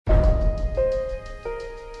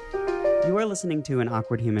You are listening to an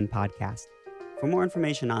Awkward Human podcast. For more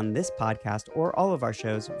information on this podcast or all of our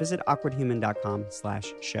shows, visit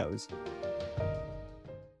awkwardhuman.com/shows.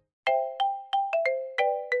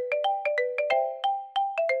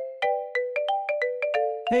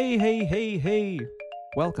 Hey.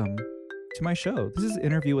 Welcome to my show. This is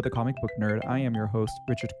Interview with a Comic Book Nerd. I am your host,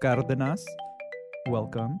 Richard Cardenas.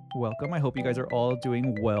 Welcome. I hope you guys are all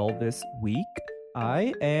doing well this week.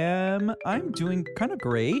 I'm doing kind of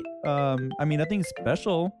great. Nothing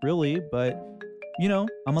special, really, but,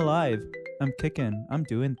 I'm alive. I'm kicking. I'm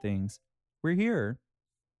doing things. We're here.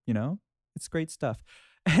 It's great stuff.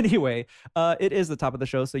 Anyway, it is the top of the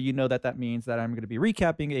show, so you know that means that I'm going to be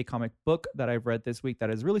recapping a comic book that I've read this week that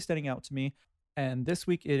is really standing out to me. And this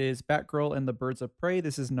week it is Batgirl and the Birds of Prey.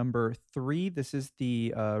 This is number 3. This is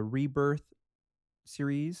the Rebirth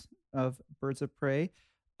series of Birds of Prey.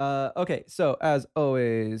 Okay, so as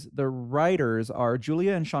always, the writers are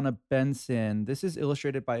Julia and Shauna Benson. This is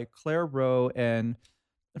illustrated by Claire Rowe and,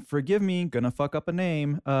 forgive me, gonna fuck up a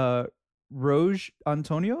name, Roge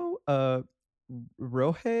Antonio,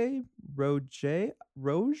 Roge,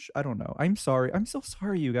 I don't know. I'm sorry. I'm so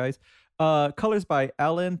sorry, you guys. Colors by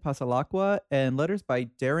Alan Pasalacqua and letters by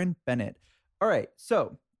Darren Bennett. All right,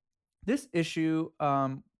 so this issue,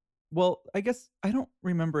 well, I guess I don't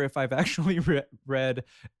remember if I've actually read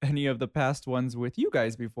any of the past ones with you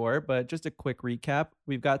guys before, but just a quick recap.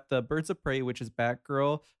 We've got the Birds of Prey, which is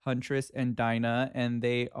Batgirl, Huntress, and Dinah, and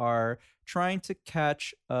they are trying to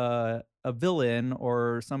catch a villain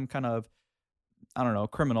or some kind of, I don't know,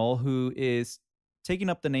 criminal who is taking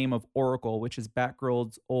up the name of Oracle, which is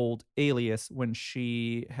Batgirl's old alias when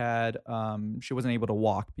she wasn't able to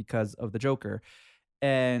walk because of the Joker.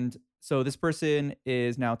 And so this person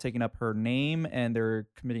is now taking up her name and they're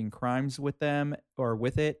committing crimes with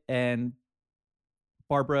it. And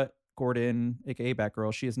Barbara Gordon, aka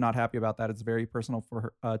Batgirl, she is not happy about that. It's very personal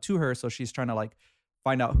for her, to her. So she's trying to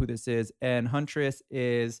find out who this is. And Huntress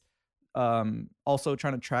is also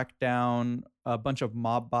trying to track down a bunch of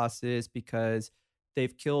mob bosses because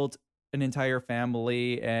they've killed an entire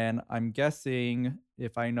family. And I'm guessing,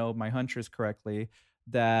 if I know my Huntress correctly,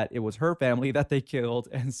 that it was her family that they killed,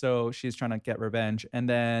 and so she's trying to get revenge. And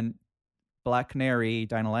then Black Canary,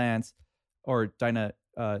 Dinah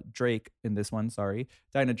Drake in this one,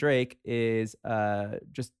 Dinah Drake is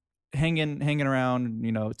just hanging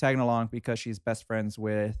around, tagging along because she's best friends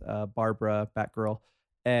with Barbara, Batgirl,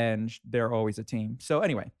 and they're always a team. So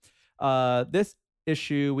anyway, this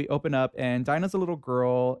issue, we open up and Dinah's a little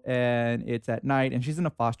girl and it's at night and she's in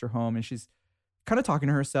a foster home and she's kind of talking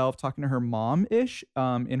to herself, talking to her mom-ish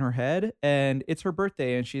in her head. And it's her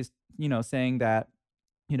birthday and she's, saying that,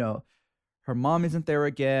 her mom isn't there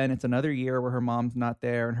again. It's another year where her mom's not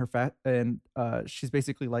there and she's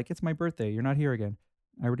basically like, it's my birthday. You're not here again.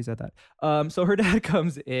 I already said that. So her dad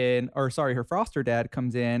comes in, her foster dad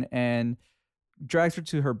comes in and drags her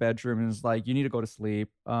to her bedroom and is like, you need to go to sleep.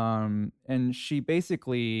 And she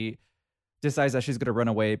basically decides that she's going to run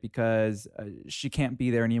away because she can't be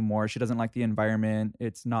there anymore. She doesn't like the environment.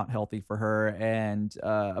 It's not healthy for her. And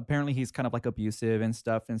apparently he's kind of abusive and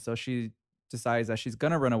stuff. And so she decides that she's going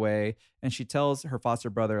to run away. And she tells her foster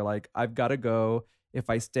brother, I've got to go. If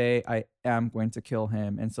I stay, I am going to kill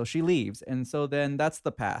him. And so she leaves. And so then that's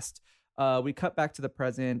the past. We cut back to the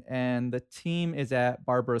present and the team is at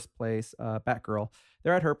Barbara's place, Batgirl.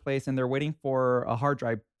 They're at her place and they're waiting for a hard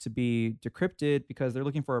drive to be decrypted because they're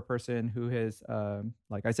looking for a person who has,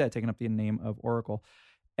 like I said, taken up the name of Oracle.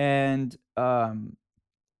 And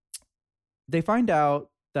they find out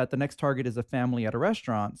that the next target is a family at a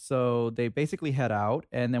restaurant. So they basically head out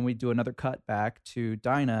and then we do another cut back to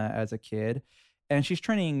Dinah as a kid. And she's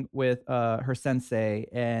training with her sensei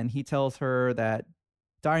and he tells her that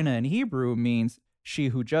Dinah in Hebrew means she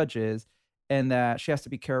who judges, and that she has to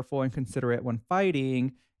be careful and considerate when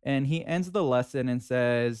fighting. And he ends the lesson and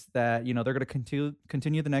says that, they're going to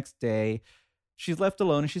continue the next day. She's left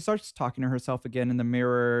alone and she starts talking to herself again in the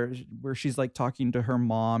mirror where she's talking to her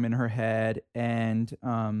mom in her head. And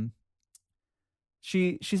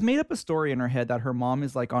she's made up a story in her head that her mom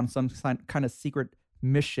is on some kind of secret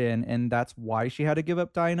mission. And that's why she had to give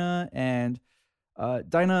up Dinah. And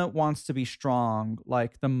Dinah wants to be strong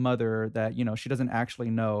like the mother that, she doesn't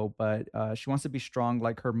actually know, but she wants to be strong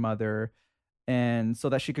like her mother. And so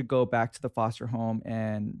that she could go back to the foster home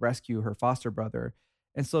and rescue her foster brother.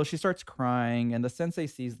 And so she starts crying and the sensei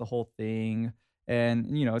sees the whole thing.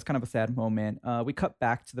 And, it's kind of a sad moment. We cut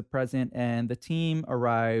back to the present and the team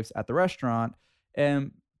arrives at the restaurant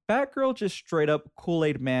and Batgirl just straight up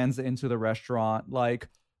Kool-Aid mans into the restaurant.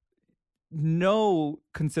 No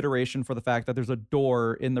consideration for the fact that there's a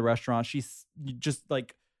door in the restaurant. She's just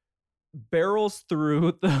barrels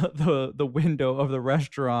through the window of the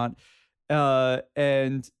restaurant,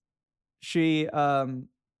 and she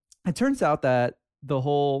it turns out that the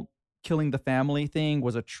whole killing the family thing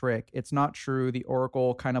was a trick. It's not true. The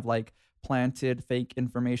Oracle kind of like planted fake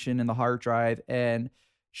information in the hard drive, and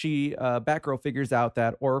Batgirl figures out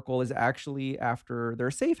that Oracle is actually after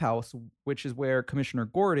their safe house, which is where Commissioner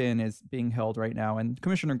Gordon is being held right now, and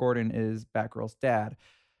Commissioner Gordon is Batgirl's dad.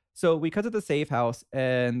 So we cut to the safe house,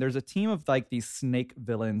 and there's a team of like these snake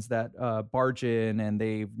villains that barge in, and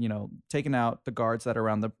they've taken out the guards that are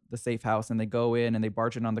around the safe house, and they go in and they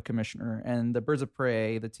barge in on the commissioner. And the Birds of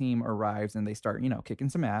Prey, the team arrives, and they start kicking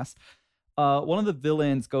some ass. One of the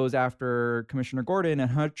villains goes after Commissioner Gordon,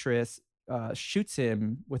 and Huntress shoots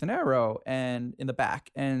him with an arrow and in the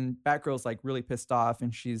back. And Batgirl's like really pissed off,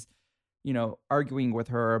 and she's arguing with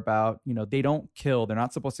her about, they don't kill, they're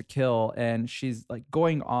not supposed to kill. And she's like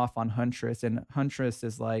going off on Huntress, and Huntress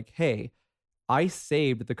is like, hey, I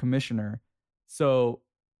saved the commissioner. So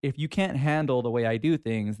if you can't handle the way I do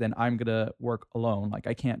things, then I'm going to work alone. Like,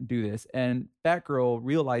 I can't do this. And Batgirl,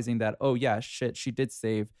 realizing that, oh, yeah, shit, she did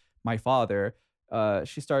save my father,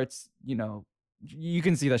 she starts, you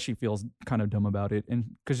can see that she feels kind of dumb about it.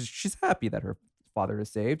 And because she's happy that her father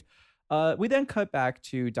is saved. We then cut back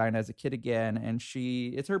to Dinah as a kid again, and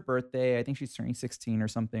it's her birthday. I think she's turning 16 or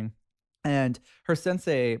something. And her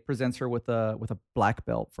sensei presents her with a black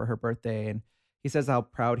belt for her birthday. And he says how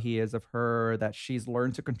proud he is of her, that she's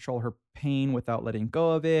learned to control her pain without letting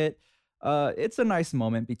go of it. It's a nice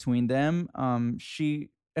moment between them. She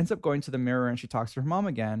ends up going to the mirror and she talks to her mom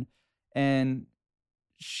again. And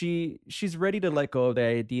she's ready to let go of the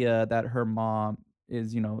idea that her mom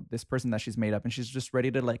is, this person that she's made up, and she's just ready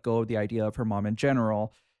to let go of the idea of her mom in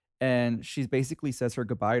general. And she basically says her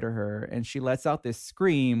goodbye to her, and she lets out this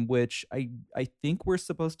scream, which I think we're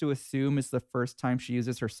supposed to assume is the first time she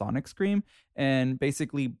uses her sonic scream, and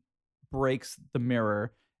basically breaks the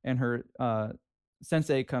mirror. And her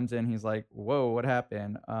sensei comes in. He's like, whoa, what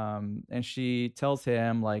happened? And she tells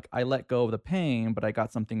him, like, I let go of the pain, but I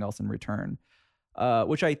got something else in return.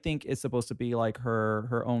 Which I think is supposed to be like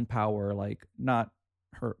her own power, like not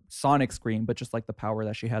her sonic scream, but just like the power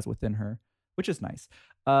that she has within her, which is nice.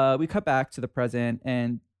 We cut back to the present,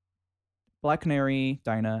 and Black Canary,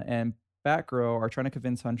 Dinah, and Batgirl are trying to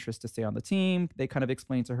convince Huntress to stay on the team. They kind of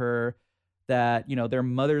explain to her that, their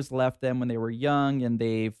mothers left them when they were young and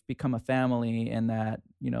they've become a family, and that,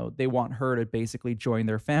 they want her to basically join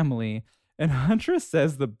their family. And Huntress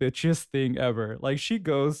says the bitchiest thing ever. Like, she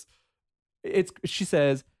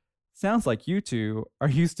says, sounds like you two are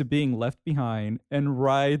used to being left behind, and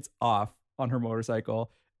rides off on her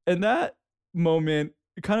motorcycle. And that moment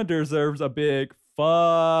kind of deserves a big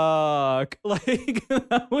fuck. Like,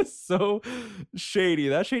 that was so shady.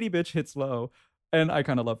 That shady bitch hits low, and I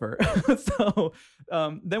kind of love her. So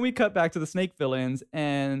then we cut back to the snake villains,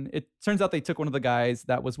 and it turns out they took one of the guys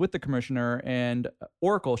that was with the commissioner, and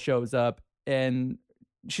Oracle shows up, and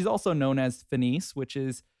she's also known as Fenice, which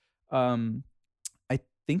is I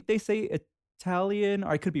think they say Italian.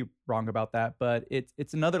 I could be wrong about that, but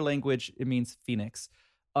it's another language. It means phoenix.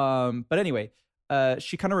 But anyway,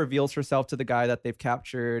 she kind of reveals herself to the guy that they've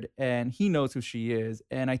captured, and he knows who she is.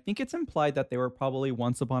 And I think it's implied that they were probably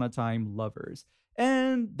once upon a time lovers,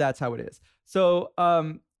 and that's how it is. So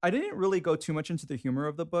I didn't really go too much into the humor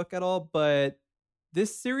of the book at all, but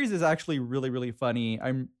this series is actually really, really funny.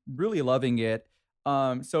 I'm really loving it.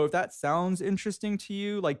 So if that sounds interesting to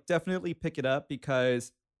you, like, definitely pick it up,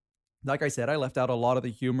 because like I said, I left out a lot of the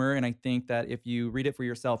humor, and I think that if you read it for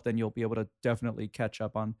yourself, then you'll be able to definitely catch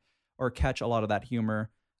up on, or catch a lot of that humor.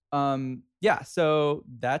 Yeah, so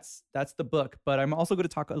that's the book, but I'm also going to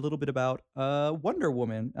talk a little bit about Wonder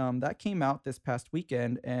Woman. That came out this past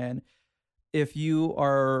weekend, and if you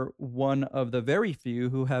are one of the very few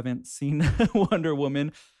who haven't seen Wonder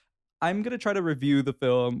Woman, I'm going to try to review the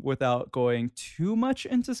film without going too much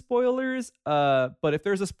into spoilers. But if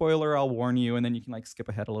there's a spoiler, I'll warn you, and then you can like skip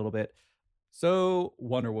ahead a little bit. So,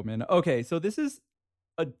 Wonder Woman. Okay, so this is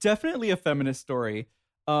definitely a feminist story.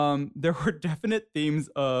 There were definite themes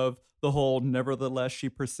of the whole nevertheless she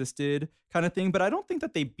persisted kind of thing, but I don't think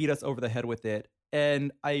that they beat us over the head with it.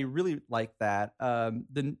 And I really like that.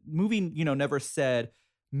 The movie, never said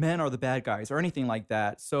men are the bad guys or anything like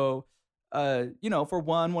that. So, for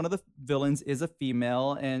one of the villains is a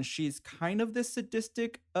female, and she's kind of this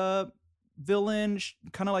sadistic villain,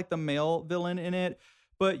 kind of like the male villain in it.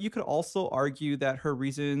 But you could also argue that her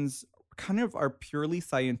reasons kind of are purely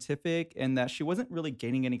scientific, and that she wasn't really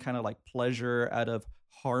gaining any kind of like pleasure out of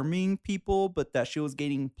harming people, but that she was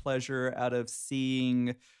gaining pleasure out of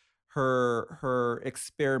seeing her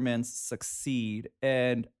experiments succeed.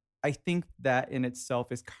 And I think that in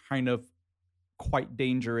itself is kind of quite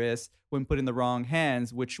dangerous when put in the wrong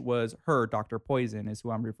hands, which was her, Dr. Poison, is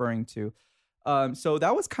who I'm referring to. So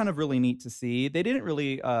that was kind of really neat to see. They didn't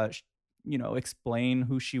really, explain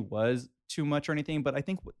who she was too much or anything, but I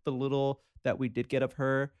think with the little that we did get of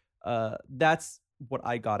her, that's what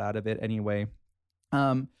I got out of it anyway.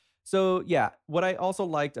 Um, so yeah, what I also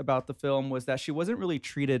liked about the film was that she wasn't really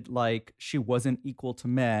treated like she wasn't equal to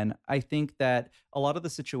men. I think that a lot of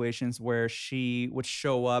the situations where she would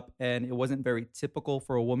show up and it wasn't very typical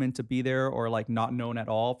for a woman to be there or like not known at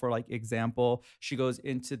all. For like example, she goes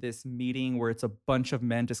into this meeting where it's a bunch of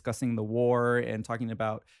men discussing the war and talking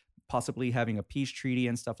about possibly having a peace treaty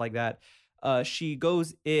and stuff like that. She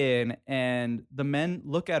goes in and the men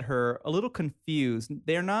look at her a little confused.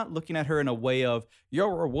 They're not looking at her in a way of,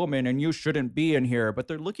 you're a woman and you shouldn't be in here, but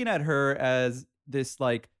they're looking at her as this,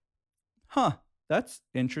 like, huh, that's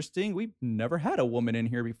interesting. We've never had a woman in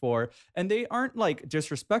here before. And they aren't like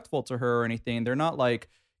disrespectful to her or anything. They're not like,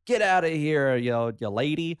 get out of here, you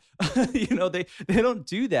lady. They don't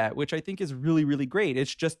do that, which I think is really, really great.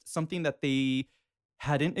 It's just something that they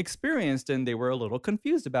hadn't experienced and they were a little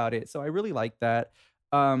confused about it. So I really liked that.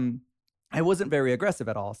 Um, I wasn't very aggressive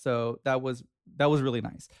at all. So that was really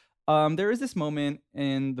nice. There is this moment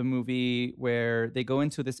in the movie where they go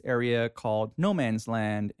into this area called No Man's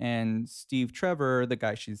Land, and Steve Trevor, the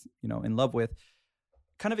guy she's in love with,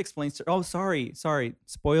 kind of explains to her, oh, sorry,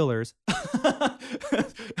 spoilers.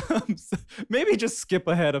 Maybe just skip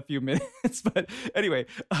ahead a few minutes. But anyway,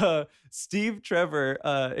 Steve Trevor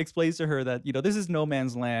explains to her that, this is no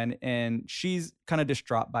man's land, and she's kind of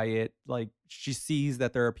distraught by it. Like, she sees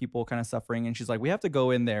that there are people kind of suffering, and she's like, we have to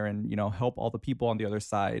go in there and, help all the people on the other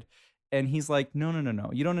side. And he's like, no,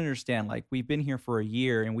 you don't understand. Like, we've been here for a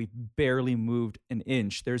year and we've barely moved an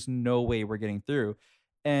inch. There's no way we're getting through.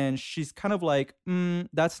 And she's kind of like,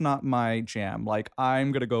 that's not my jam. Like,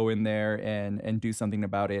 I'm gonna go in there and do something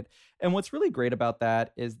about it. And what's really great about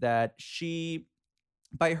that is that she,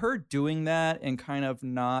 by her doing that and kind of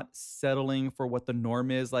not settling for what the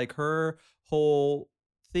norm is, like, her whole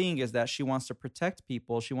thing is that she wants to protect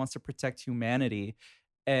people, she wants to protect humanity,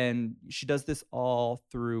 and she does this all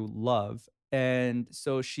through love. And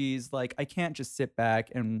so she's like, I can't just sit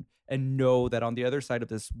back and know that on the other side of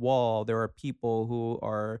this wall there are people who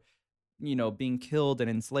are, being killed and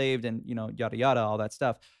enslaved and, yada yada, all that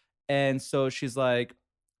stuff. And so she's like,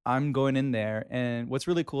 I'm going in there. And what's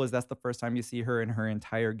really cool is that's the first time you see her in her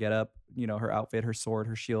entire getup, her outfit, her sword,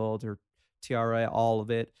 her shield, her tiara, all of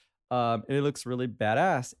it. It looks really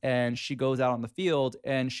badass. And she goes out on the field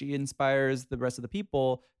and she inspires the rest of the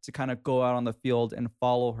people to kind of go out on the field and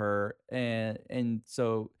follow her. And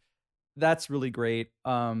so that's really great.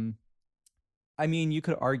 I mean, you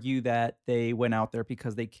could argue that they went out there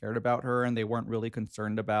because they cared about her and they weren't really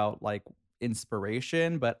concerned about like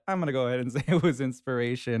inspiration, but I'm gonna go ahead and say it was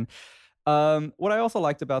inspiration. What I also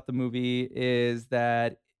liked about the movie is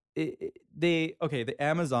that the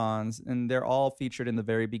Amazons, and they're all featured in the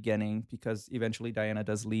very beginning because eventually Diana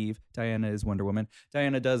does leave. Diana is Wonder Woman.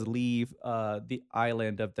 Diana does leave the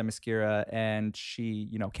island of Themyscira, and she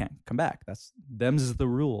can't come back. Them's the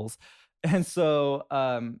rules. And so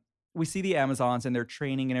we see the Amazons and they're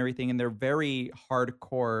training and everything, and they're very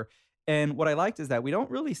hardcore. And what I liked is that we don't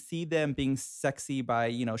really see them being sexy by,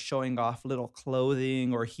 showing off little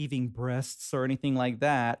clothing or heaving breasts or anything like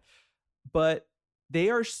that. But they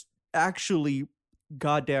are actually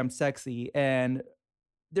goddamn sexy. And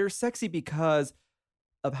they're sexy because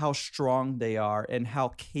of how strong they are and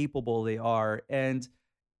how capable they are. And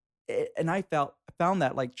I found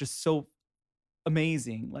that like just so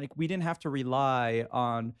amazing. Like, we didn't have to rely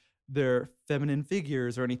on their feminine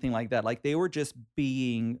figures or anything like that. Like, they were just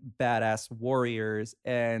being badass warriors,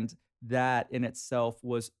 and that in itself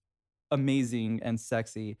was amazing and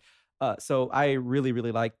sexy. So I really,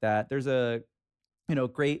 really like that. There's there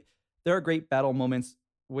are great battle moments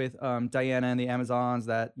with Diana and the Amazons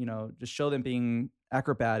that just show them being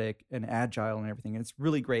acrobatic and agile and everything. And it's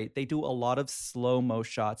really great. They do a lot of slow mo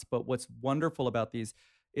shots, but what's wonderful about these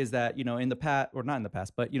is that in the past, or not in the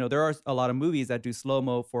past, but there are a lot of movies that do slow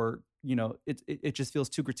mo for it just feels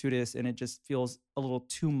too gratuitous and it just feels a little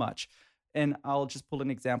too much. And I'll just pull an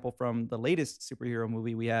example from the latest superhero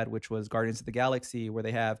movie we had, which was Guardians of the Galaxy, where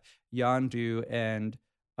they have Yondu and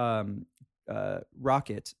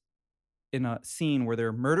Rocket in a scene where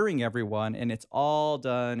they're murdering everyone, and it's all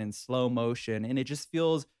done in slow motion, and it just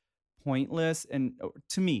feels pointless. And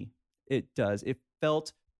to me, it does. It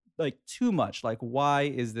felt like too much. Like, why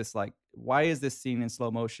is this scene in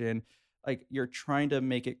slow motion? Like, you're trying to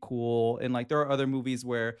make it cool. And like, there are other movies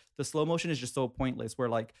where the slow motion is just so pointless, where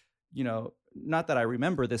like not that I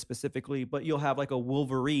remember this specifically, but you'll have like a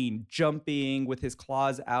Wolverine jumping with his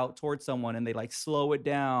claws out towards someone, and they like slow it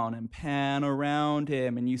down and pan around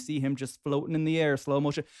him, and you see him just floating in the air, slow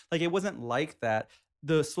motion. Like, it wasn't like that.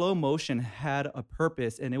 The slow motion had a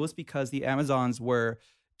purpose, and it was because the Amazons were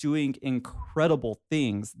doing incredible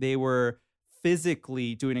things. They were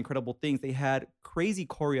physically doing incredible things. They had crazy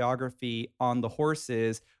choreography on the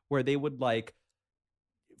horses where they would like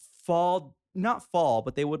not fall,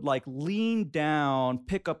 but they would like lean down,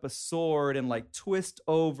 pick up a sword, and like twist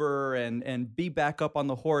over and be back up on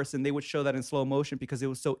the horse. And they would show that in slow motion because it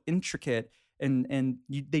was so intricate, and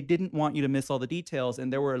they didn't want you to miss all the details.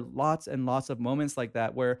 And there were lots and lots of moments like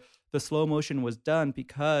that where the slow motion was done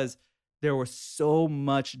because there was so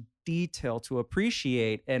much detail to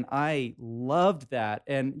appreciate. And I loved that.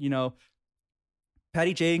 And,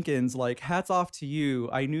 Patty Jenkins, like, hats off to you.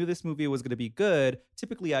 I knew this movie was going to be good.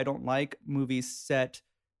 Typically, I don't like movies set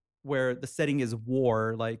where the setting is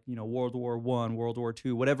war, like, World War I, World War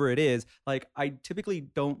II, whatever it is. Like, I typically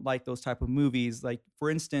don't like those type of movies. Like, for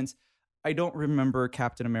instance, I don't remember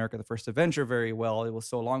Captain America, the First Avenger very well. It was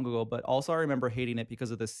so long ago, but also I remember hating it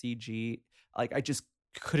because of the CG. Like, I just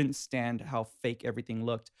couldn't stand how fake everything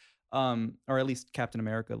looked. Or at least Captain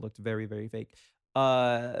America looked very, very fake.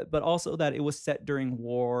 But also that it was set during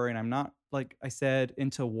war, and I'm not, like I said,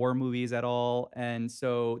 into war movies at all. And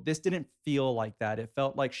so this didn't feel like that. It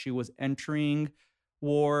felt like she was entering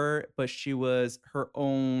war, but she was her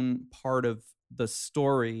own part of the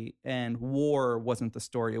story, and war wasn't the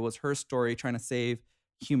story. It was her story trying to save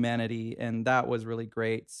humanity, and that was really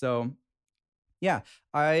great. So yeah,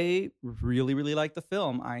 I really, really like the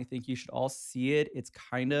film. I think you should all see it. It's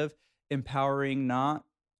kind of empowering, not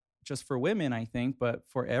just for women, I think, but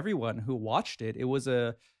for everyone who watched it.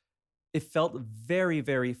 It felt very,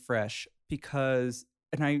 very fresh because,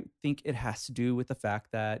 and I think it has to do with the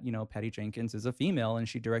fact that, Patty Jenkins is a female and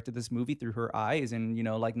she directed this movie through her eyes. And,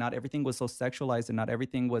 like, not everything was so sexualized and not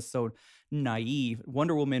everything was so naive.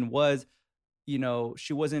 Wonder Woman was,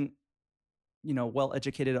 she wasn't, well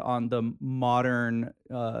educated on the modern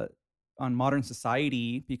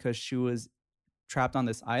society because she was trapped on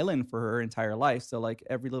this island for her entire life. So like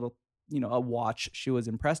every little, a watch she was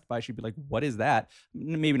impressed by, she'd be like, what is that?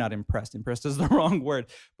 Maybe not impressed. Impressed is the wrong word,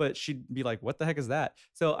 but she'd be like, what the heck is that?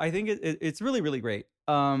 So I think it's really, really great.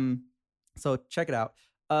 So check it out.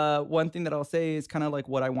 One thing that I'll say is kind of like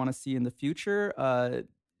what I want to see in the future.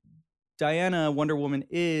 Diana, Wonder Woman,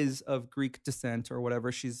 is of Greek descent or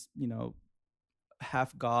whatever. She's,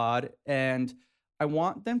 half god. And I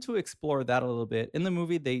want them to explore that a little bit. In the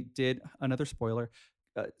movie, they did, another spoiler,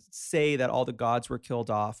 say that all the gods were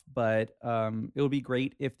killed off, but it would be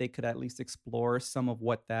great if they could at least explore some of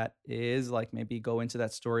what that is. Like maybe go into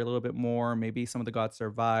that story a little bit more. Maybe some of the gods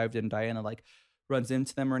survived and Diana like runs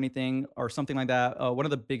into them or anything or something like that. One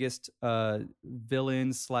of the biggest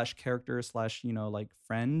villains / characters / like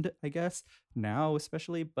friend, I guess now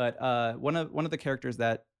especially, but one of the characters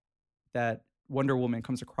that Wonder Woman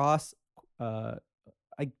comes across, I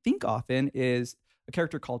think often, is a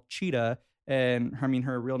character called Cheetah, and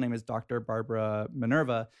her real name is Dr. Barbara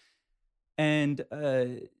Minerva, and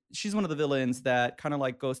she's one of the villains that kind of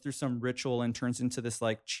like goes through some ritual and turns into this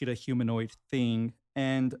like cheetah humanoid thing.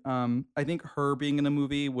 And I think her being in the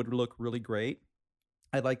movie would look really great.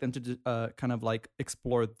 I'd like them to kind of like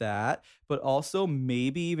explore that, but also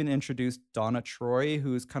maybe even introduce Donna Troy,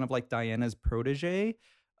 who's kind of like Diana's protege.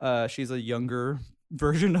 She's a younger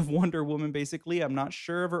version of Wonder Woman, basically. I'm not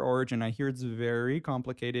sure of her origin. I hear it's very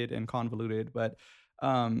complicated and convoluted, but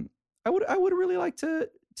I would really like to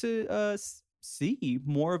see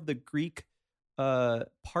more of the Greek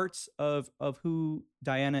parts of who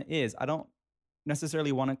Diana is. I don't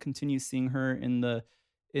necessarily want to continue seeing her in the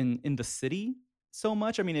city so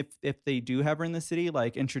much. I mean, if they do have her in the city,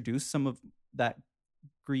 like introduce some of that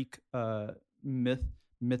Greek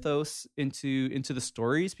mythos into the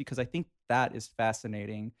stories, because I think that is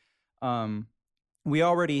fascinating. We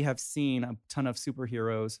already have seen a ton of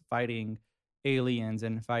superheroes fighting aliens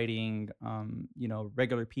and fighting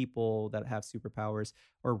regular people that have superpowers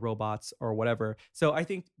or robots or whatever. So I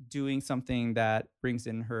think doing something that brings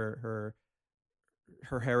in her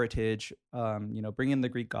heritage, bring in the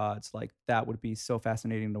Greek gods, like that would be so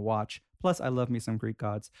fascinating to watch. Plus, I love me some Greek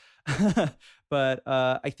gods. But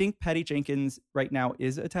I think Patty Jenkins right now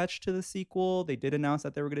is attached to the sequel. They did announce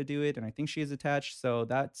that they were going to do it, and I think she is attached. So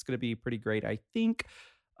that's going to be pretty great, I think.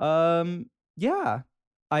 Yeah.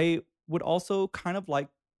 I would also kind of like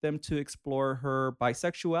them to explore her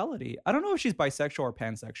bisexuality. I don't know if she's bisexual or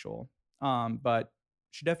pansexual, but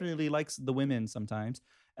she definitely likes the women sometimes.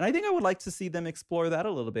 And I think I would like to see them explore that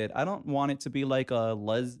a little bit. I don't want it to be like a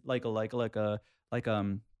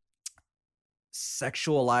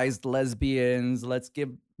sexualized lesbians, let's give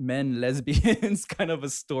men lesbians kind of a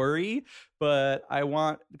story. But I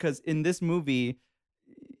want, because in this movie,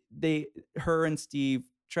 her and Steve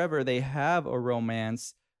Trevor, they have a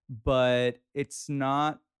romance, but it's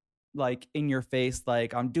not like in your face,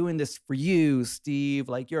 like, I'm doing this for you, Steve,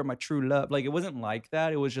 like, you're my true love. Like, it wasn't like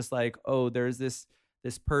that. It was just like, oh, there's this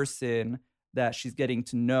person that she's getting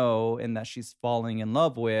to know and that she's falling in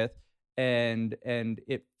love with, and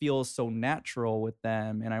it feels so natural with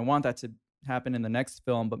them. And I want that to happen in the next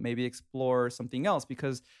film, but maybe explore something else,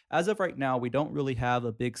 because as of right now, we don't really have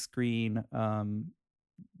a big screen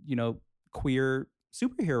queer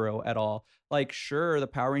superhero at all. Like, sure, the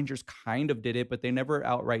Power Rangers kind of did it, but they never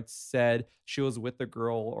outright said she was with the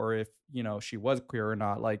girl, or if, she was queer or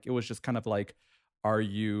not. Like, it was just kind of like, are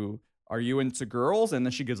you into girls? And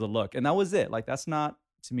then she gives a look, and that was it. Like, that's not,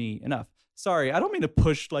 to me, enough. Sorry, I don't mean to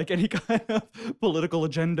push like any kind of political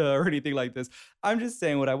agenda or anything like this. I'm just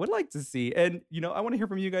saying what I would like to see. And, I want to hear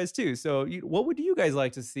from you guys too. So what would you guys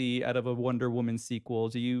like to see out of a Wonder Woman sequel?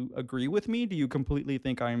 Do you agree with me? Do you completely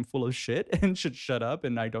think I'm full of shit and should shut up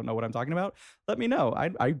and I don't know what I'm talking about? Let me know.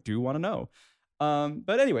 I do want to know.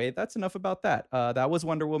 But anyway, that's enough about that. That was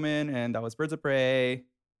Wonder Woman, and that was Birds of Prey.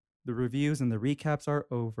 The reviews and the recaps are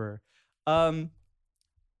over.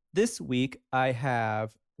 This week I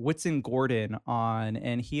have Whitson Gordon on,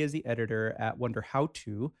 and he is the editor at Wonder How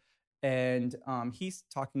To, and he's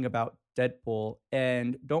talking about Deadpool.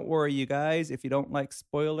 And don't worry, you guys, if you don't like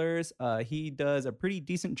spoilers, he does a pretty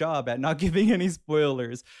decent job at not giving any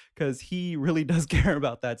spoilers, because he really does care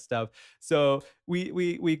about that stuff. So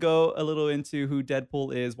we go a little into who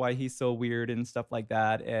Deadpool is, why he's so weird and stuff like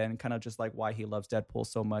that, and kind of just like why he loves Deadpool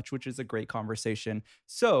so much, which is a great conversation.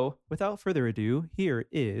 So without further ado, here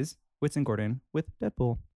is Whitson Gordon with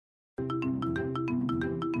Deadpool.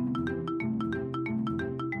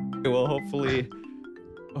 Well, hopefully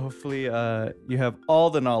you have all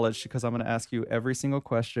the knowledge, because I'm going to ask you every single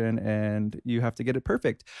question and you have to get it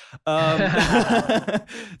perfect.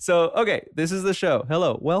 So, okay, this is the show.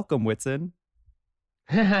 Hello, welcome, Whitson.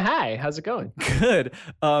 Hi, how's it going? Good.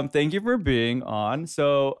 Thank you for being on.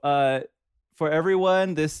 So, for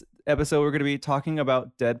everyone, this episode we're going to be talking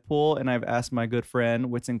about Deadpool, and I've asked my good friend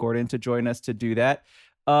Whitson Gordon to join us to do that.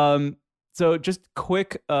 So just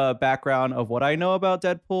quick background of what I know about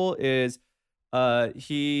Deadpool is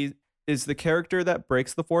he is the character that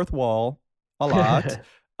breaks the fourth wall a lot.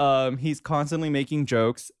 He's constantly making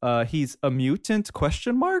jokes. He's a mutant ?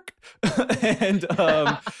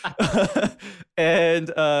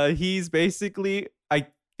 And he's basically, I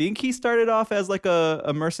think he started off as like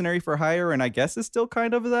a mercenary for hire, and I guess is still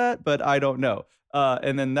kind of that, but I don't know.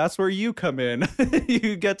 And then that's where you come in.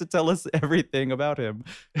 You get to tell us everything about him.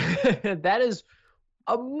 That is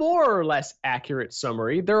a more or less accurate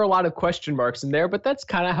summary. There are a lot of question marks in there, but that's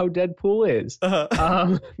kind of how Deadpool is.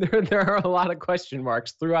 There are a lot of question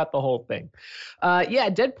marks throughout the whole thing.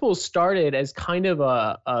 Deadpool started as kind of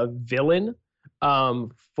a villain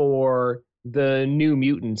for the New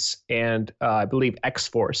Mutants and I believe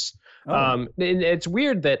X-Force. And it's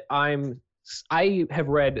weird that I have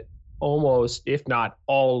read almost, if not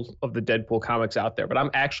all, of the Deadpool comics out there, but I'm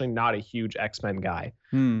actually not a huge X-Men guy.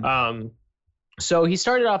 So he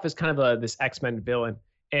started off as kind of this X-Men villain,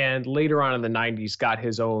 and later on in the 90s got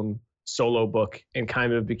his own solo book and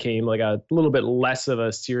kind of became like a little bit less of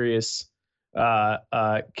a serious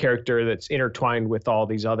character that's intertwined with all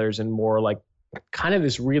these others, and more like kind of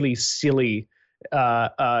this really silly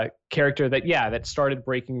character that started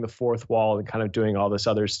breaking the fourth wall and kind of doing all this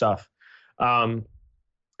other stuff.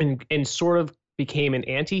 And sort of became an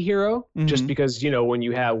anti-hero, just because,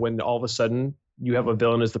 when all of a sudden you have a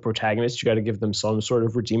villain as the protagonist, you got to give them some sort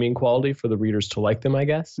of redeeming quality for the readers to like them, I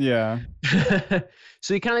guess. Yeah.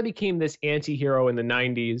 So he kind of became this anti-hero in the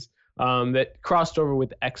 90s that crossed over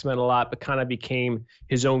with X-Men a lot, but kind of became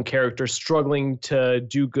his own character, struggling to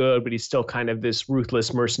do good, but he's still kind of this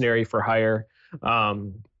ruthless mercenary for hire.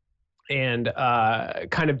 And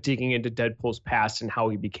kind of digging into Deadpool's past and how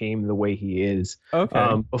he became the way he is.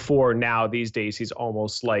 Okay. Before now, these days, he's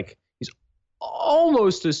almost a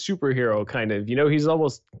superhero, kind of. He's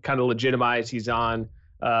almost kind of legitimized. He's on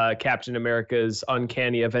Captain America's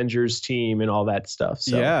Uncanny Avengers team and all that stuff.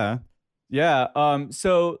 So. Yeah.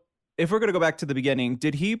 So if we're going to go back to the beginning,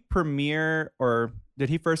 did he premiere, or did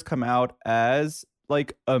he first come out as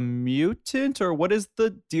like a mutant, or what is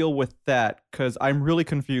the deal with that? Because I'm really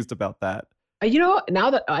confused about that. Now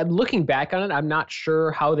that I'm looking back on it, I'm not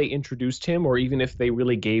sure how they introduced him, or even if they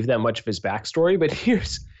really gave that much of his backstory. But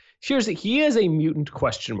he is a mutant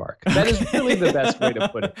question mark. That is really the best way to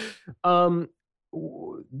put it.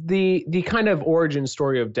 The kind of origin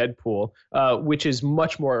story of Deadpool, which is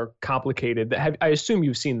much more complicated. I assume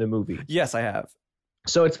you've seen the movie. Yes, I have.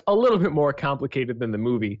 So it's a little bit more complicated than the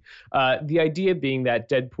movie. The idea being that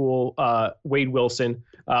Deadpool, Wade Wilson,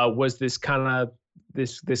 was this kind of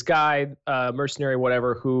this guy, mercenary,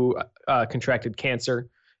 whatever, who contracted cancer,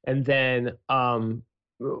 and then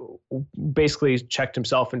basically checked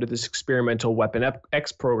himself into this experimental Weapon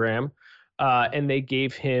X program, and they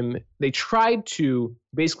tried to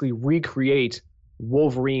basically recreate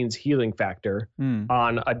Wolverine's healing factor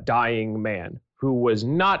on a dying man who was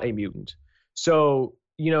not a mutant. So,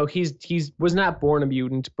 he was not born a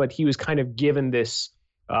mutant, but he was kind of given this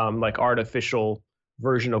like artificial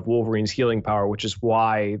version of Wolverine's healing power, which is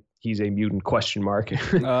why he's a mutant question mark.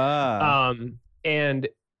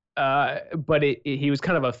 But he was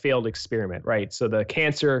kind of a failed experiment, right? So the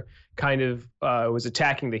cancer kind of was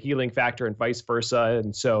attacking the healing factor and vice versa.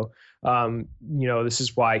 And so, this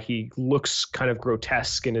is why he looks kind of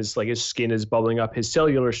grotesque and his skin is bubbling up. His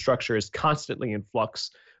cellular structure is constantly in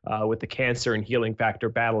flux with the cancer and healing factor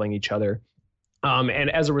battling each other. And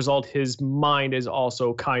as a result, his mind is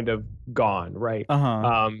also kind of gone, right?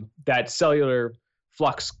 That cellular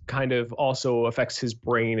flux kind of also affects his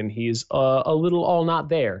brain, and he's a little all not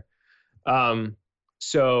there.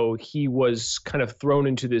 So he was kind of thrown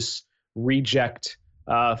into this reject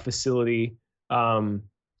facility.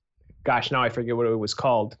 Gosh, now I forget what it was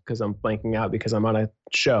called because I'm blanking out because I'm on a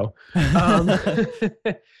show.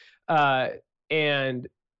 And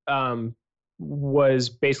was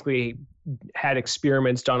basically had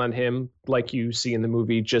experiments done on him like you see in the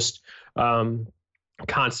movie, just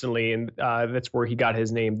constantly, and that's where he got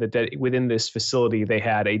his name. Within this facility, they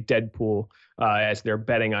had a Deadpool as they're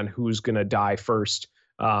betting on who's gonna die first,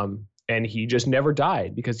 and he just never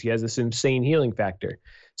died because he has this insane healing factor.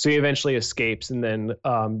 So he eventually escapes and then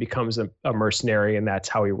becomes a mercenary, and that's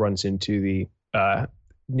how he runs into the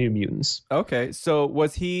New Mutants. Okay, so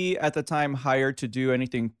was he at the time hired to do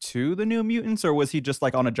anything to the New Mutants, or was he just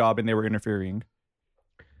like on a job and they were interfering?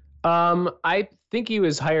 I think he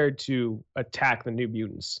was hired to attack the New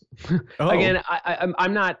Mutants. Again,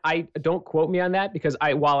 I'm not. I don't quote me on that because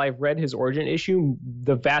while I've read his origin issue,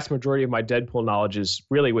 the vast majority of my Deadpool knowledge is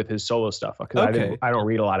really with his solo stuff because I don't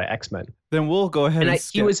read a lot of X-Men. Then we'll go ahead and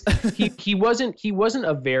skip. He wasn't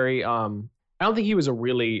a very I don't think he was a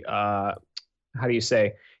really how do you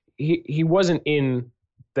say, he wasn't in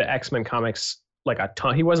the X-Men comics like a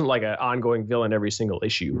ton. He wasn't like an ongoing villain every single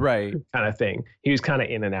issue, right? Kind of thing. He was kind of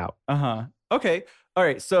in and out. Okay. All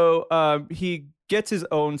right. So he gets his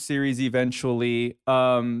own series eventually.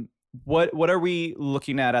 What are we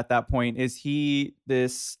looking at that point? Is he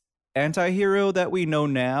this anti-hero that we know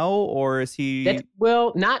now, or is he?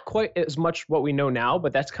 Well, not quite as much what we know now,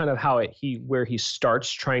 but that's kind of how where he starts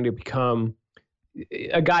trying to become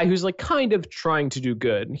a guy who's like kind of trying to do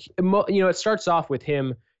good. It starts off with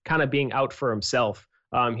him kind of being out for himself.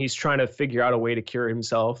 He's trying to figure out a way to cure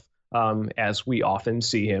himself, as we often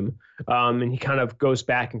see him. And he kind of goes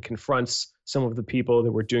back and confronts some of the people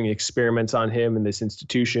that were doing experiments on him in this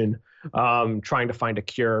institution, trying to find a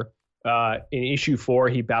cure. In issue 4,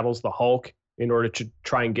 he battles the Hulk in order to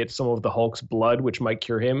try and get some of the Hulk's blood, which might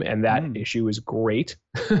cure him. And that issue is great.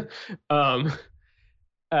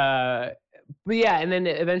 But yeah, and then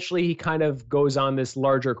eventually he kind of goes on this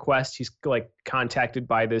larger quest. He's like contacted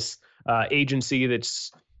by this agency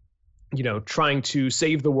that's, trying to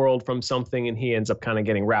save the world from something, and he ends up kind of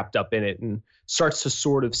getting wrapped up in it and starts to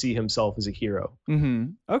sort of see himself as a hero.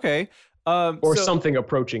 Okay. Or something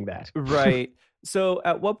approaching that. Right. So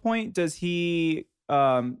at what point does he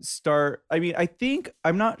start? I mean,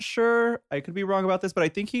 I'm not sure. I could be wrong about this, but I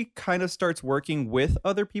think he kind of starts working with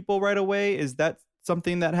other people right away. Is that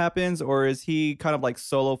something that happens, or is he kind of like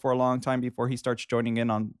solo for a long time before he starts joining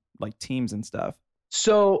in on like teams and stuff?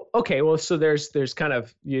 So, okay, well, so there's kind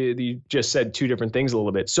of, you just said two different things a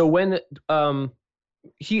little bit. So when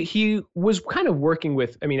he was kind of working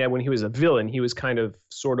with, when he was a villain, he was kind of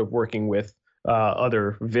sort of working with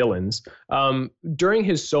other villains. During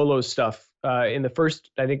his solo stuff, in the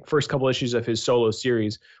first couple issues of his solo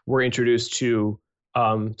series, we're introduced to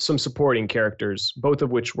some supporting characters, both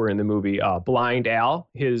of which were in the movie. Blind Al,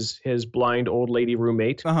 his blind old lady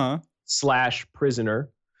roommate / prisoner.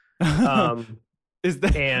 Is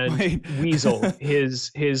that and Weasel,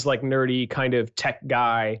 his like nerdy kind of tech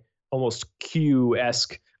guy, almost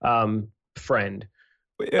Q-esque friend.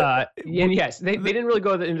 And yes, they didn't really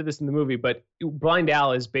go into this in the movie, but Blind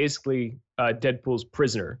Al is basically Deadpool's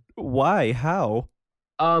prisoner. Why? How?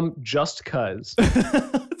 Just cause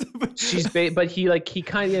but he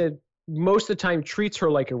kind of most of the time treats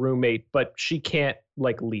her like a roommate, but she can't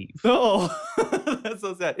like leave. Oh, that's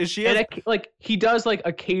so sad. Is she? And he does like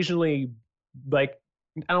occasionally, like,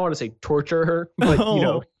 I don't want to say torture her,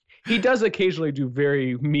 but he does occasionally do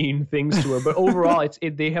very mean things to her. But overall,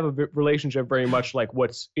 they have a relationship very much like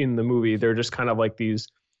what's in the movie. They're just kind of like these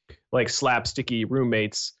like slapsticky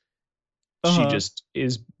roommates. She just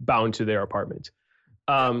is bound to their apartment.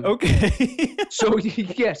 Okay. So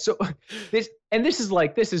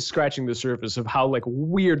this is scratching the surface of how like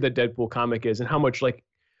weird the Deadpool comic is, and how much like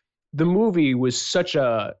the movie was such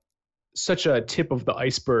a tip of the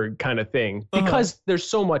iceberg kind of thing, because there's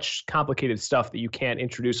so much complicated stuff that you can't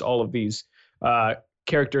introduce all of these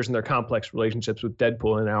characters and their complex relationships with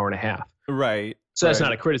Deadpool in an hour and a half. Right. So that's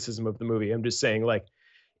not a criticism of the movie. I'm just saying, like,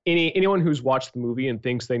 anyone who's watched the movie and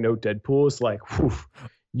thinks they know Deadpool is like, whew,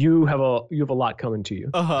 you have a lot coming to you.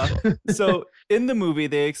 So in the movie,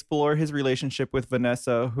 they explore his relationship with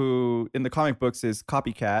Vanessa, who in the comic books is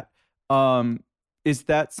Copycat. Is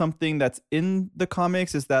that something that's in the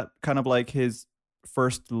comics? Is that kind of like his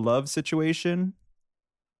first love situation?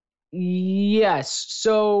 Yes.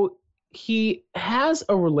 So he has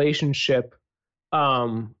a relationship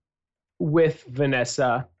with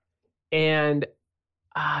Vanessa, and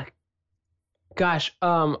I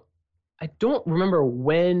don't remember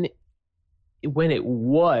when it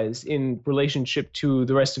was in relationship to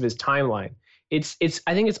the rest of his timeline.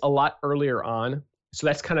 I think it's a lot earlier on. So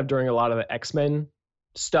that's kind of during a lot of the X-Men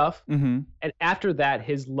stuff. Mm-hmm. And after that,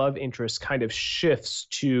 his love interest kind of shifts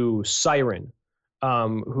to Siren,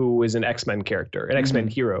 who is an X-Men character, an X-Men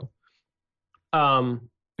hero.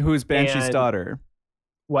 Who's Banshee's daughter?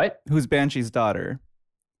 What? Who's Banshee's daughter?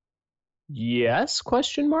 Yes?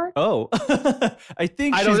 Question mark? Oh, I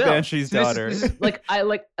think she's Banshee's daughter. This is, like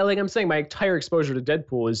I'm saying, my entire exposure to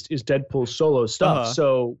Deadpool is Deadpool's solo stuff.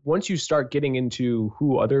 So once you start getting into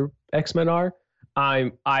who other X-Men are,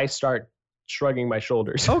 I start shrugging my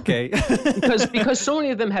shoulders. Okay. because so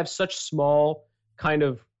many of them have such small kind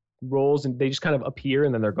of roles, and they just kind of appear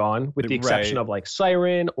and then they're gone, with the exception of like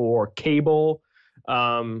Siren or Cable. They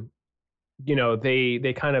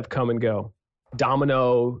kind of come and go.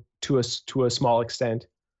 Domino to a small extent.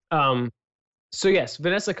 So yes,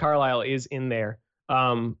 Vanessa Carlyle is in there.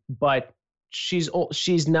 But she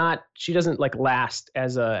doesn't like last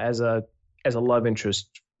as a love interest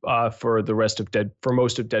for most of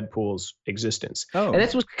Deadpool's existence. And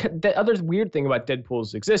that's the other weird thing about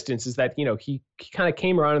Deadpool's existence, is that, he kind of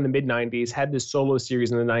came around in the mid 90s, had this solo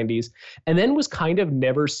series in the 90s, and then was kind of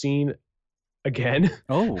never seen again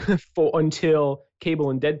until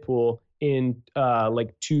Cable and Deadpool in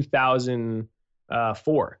like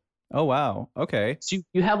 2004. Oh, wow. Okay. So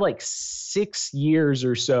you have like 6 years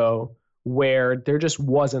or so where there just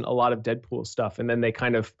wasn't a lot of Deadpool stuff, and then they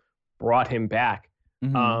kind of brought him back.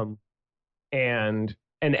 Mm-hmm. And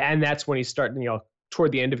that's when he started,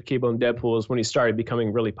 toward the end of Cable and Deadpool is when he started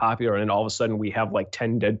becoming really popular, and all of a sudden we have like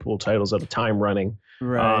 10 Deadpool titles at a time running.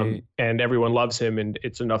 Right. And everyone loves him, and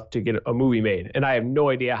it's enough to get a movie made. And I have no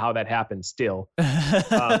idea how that happened still.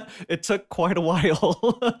 It took quite a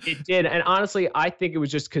while. It did. And honestly, I think it was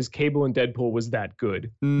just because Cable and Deadpool was that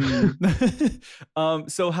good.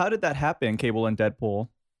 So how did that happen, Cable and Deadpool?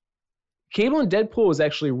 Cable and Deadpool was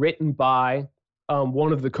actually written by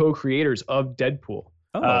one of the co-creators of Deadpool,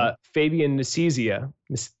 Fabian Nicieza.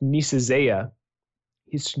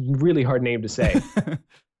 It's a really hard name to say.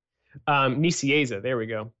 Nicieza, there we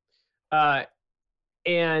go.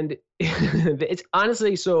 And it's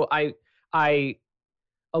honestly, so a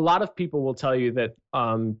lot of people will tell you that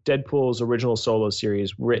Deadpool's original solo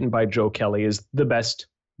series, written by Joe Kelly, is the best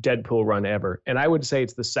Deadpool run ever. And I would say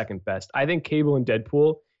it's the second best. I think Cable and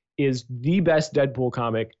Deadpool is the best Deadpool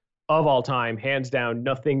comic of all time, hands down.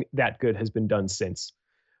 Nothing that good has been done since.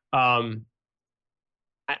 And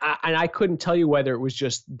I couldn't tell you whether it was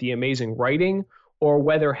just the amazing writing, or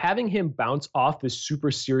whether having him bounce off this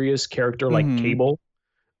super serious character like Cable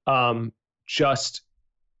just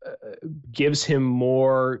gives him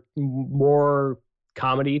more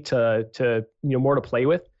comedy to more to play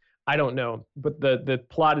with. I don't know, but the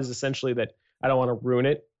plot is essentially that, I don't want to ruin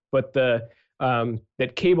it, but that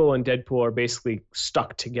Cable and Deadpool are basically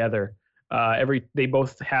stuck together. They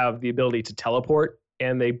both have the ability to teleport,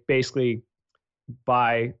 and they basically,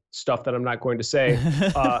 by stuff that I'm not going to say,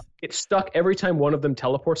 get stuck every time one of them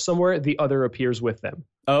teleports somewhere, the other appears with them.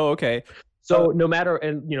 Oh, okay. So no matter,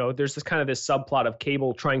 and there's this subplot of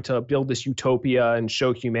Cable trying to build this utopia and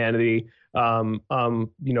show humanity,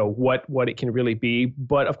 what it can really be.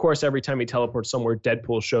 But of course, every time he teleports somewhere,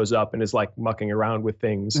 Deadpool shows up and is like mucking around with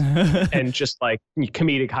things, and just like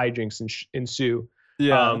comedic hijinks ensue.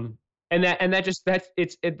 Yeah. That's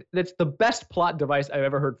the best plot device I've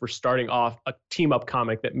ever heard for starting off a team up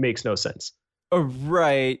comic that makes no sense. Oh,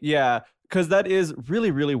 right. Yeah. Because that is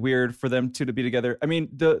really, really weird for them two to be together. I mean,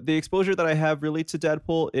 the exposure that I have really to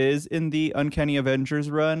Deadpool is in the Uncanny Avengers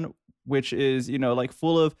run, which is, like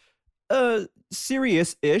full of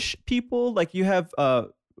serious-ish people. Like you have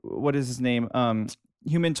what is his name?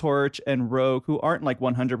 Human Torch and Rogue, who aren't like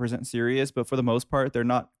 100% serious, but for the most part, they're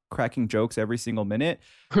not cracking jokes every single minute.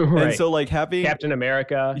 Right. And so like having Captain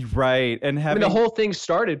America. Right. And having the whole thing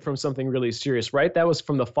started from something really serious, right? That was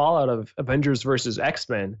from the fallout of Avengers versus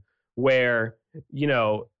X-Men, where,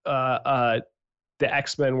 the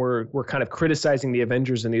X-Men were kind of criticizing the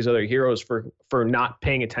Avengers and these other heroes for not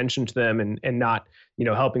paying attention to them and not,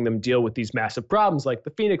 helping them deal with these massive problems like the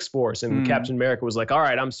Phoenix Force. And Captain America was like, all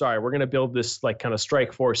right, I'm sorry, we're going to build this like kind of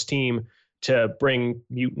strike force team to bring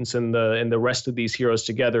mutants and the rest of these heroes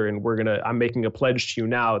together. And I'm making a pledge to you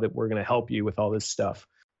now that we're going to help you with all this stuff.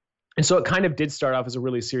 And so it kind of did start off as a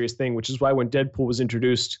really serious thing, which is why when Deadpool was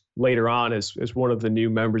introduced later on as one of the new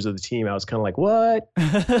members of the team, I was kind of like, what?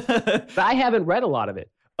 But I haven't read a lot of it.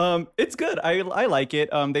 It's good. I like it.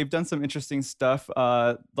 They've done some interesting stuff.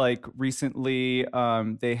 Like recently,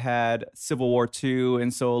 they had Civil War 2,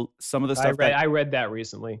 and so some of the stuff I read that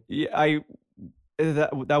recently. Yeah,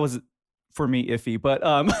 that was for me iffy, but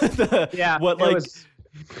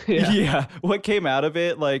what came out of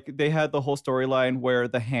it, like they had the whole storyline where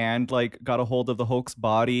the Hand like got a hold of the Hulk's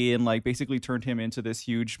body and like basically turned him into this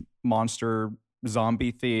huge monster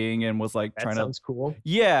zombie thing and was like that sounds cool.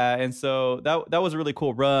 Yeah, and so that was a really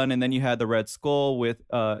cool run. And then you had the Red Skull with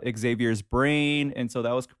Xavier's brain, and so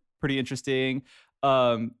that was pretty interesting.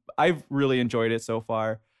 I've really enjoyed it so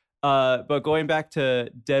far. But going back to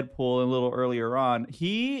Deadpool a little earlier on,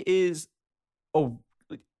 he is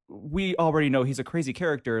we already know he's a crazy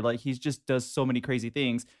character. Like he just does so many crazy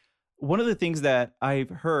things. One of the things that I've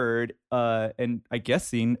heard and I guess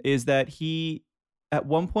seen is that he at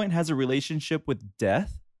one point has a relationship with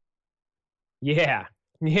death. Yeah.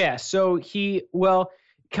 So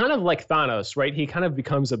kind of like Thanos, right? He kind of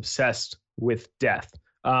becomes obsessed with death,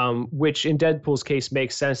 which in Deadpool's case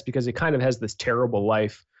makes sense because he kind of has this terrible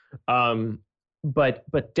life.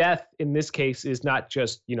 But death in this case is not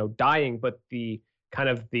just, dying, but the kind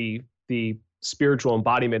of the spiritual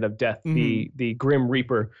embodiment of death, the Grim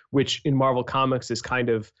Reaper, which in Marvel Comics is kind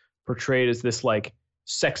of portrayed as this like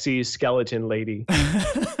sexy skeleton lady.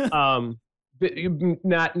 Not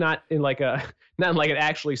in like an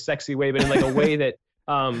actually sexy way, but in like a way that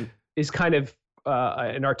is kind of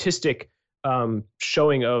an artistic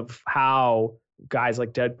showing of how guys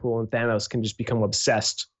like Deadpool and Thanos can just become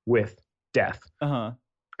obsessed with death.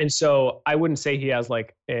 And so I wouldn't say he has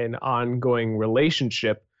like an ongoing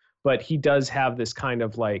relationship, but he does have this kind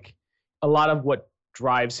of like a lot of what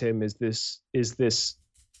drives him is this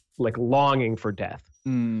like longing for death.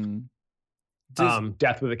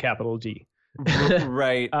 Death with a capital D.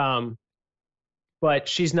 Right. But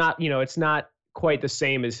she's not, it's not quite the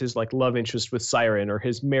same as his like love interest with Siren or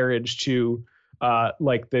his marriage to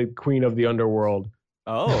like the Queen of the Underworld.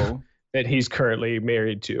 Oh. That he's currently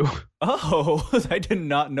married to. Oh, I did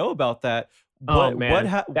not know about that.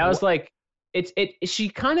 That was like, she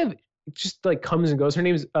kind of just like comes and goes. Her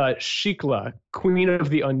name's Shikla, Queen of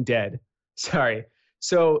the Undead. Sorry.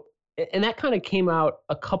 So, and that kind of came out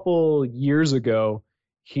a couple years ago.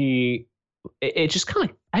 It just kind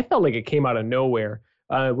of, I felt like it came out of nowhere,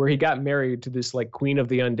 where he got married to this like Queen of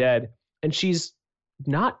the Undead, and she's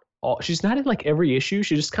not in like every issue.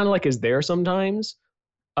 She just kind of like is there sometimes.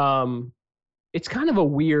 It's kind of a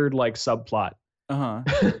weird like subplot.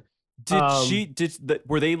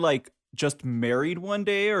 Were they like just married one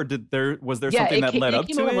day, or was there something that led up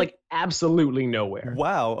to it? It came out of like absolutely nowhere.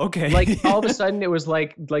 Wow. Okay. Like all of a sudden it was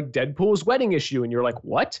like Deadpool's wedding issue, and you're like,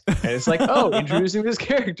 what? And it's like, oh, introducing this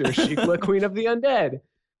character, Shikla, Queen of the Undead.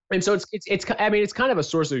 And so it's kind of a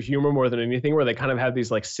source of humor more than anything, where they kind of have these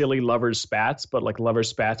like silly lovers spats, but like lovers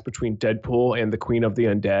spats between Deadpool and the Queen of the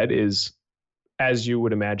Undead is, as you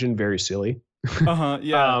would imagine, very silly.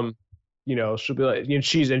 Yeah. She'll be like,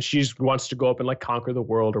 she wants to go up and like conquer the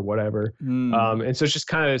world or whatever. And so it's just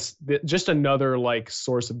kind of just another like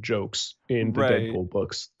source of jokes in the Deadpool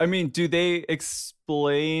books. I mean, do they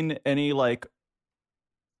explain any like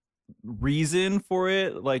reason for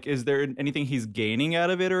it? Like, is there anything he's gaining out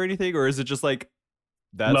of it or anything? Or is it just like,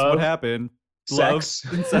 that's love, what happened? Sex.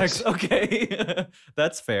 Love and sex. Okay.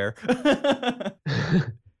 That's fair.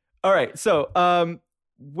 All right. So,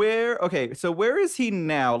 where is he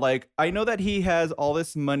now? Like, I know that he has all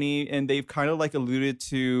this money, and they've kind of like alluded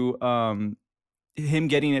to him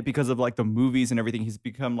getting it because of like the movies and everything. He's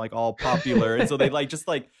become like all popular, and so they like just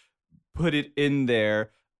like put it in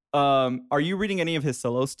there. Are you reading any of his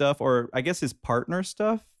solo stuff, or I guess his partner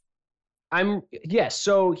stuff? Yes.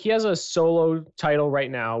 So he has a solo title right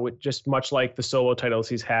now, with just much like the solo titles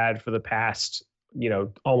he's had for the past,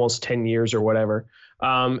 almost 10 years or whatever.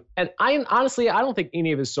 And I honestly don't think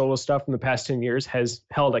any of his solo stuff from the past 10 years has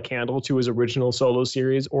held a candle to his original solo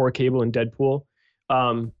series or Cable and Deadpool.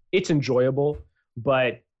 It's enjoyable,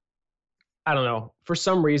 but I don't know. For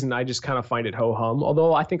some reason, I just kind of find it ho-hum,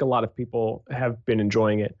 although I think a lot of people have been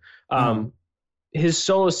enjoying it. His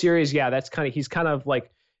solo series, he's kind of like,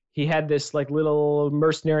 he had this like little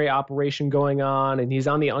mercenary operation going on, and he's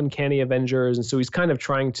on the Uncanny Avengers. And so he's kind of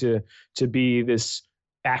trying to be this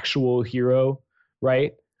actual hero,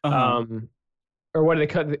 right? Or what do they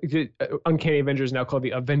call the Uncanny Avengers, now called the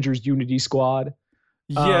Avengers Unity Squad?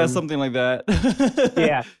 Yeah, something like that.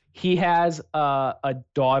 Yeah. He has a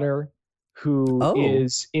daughter who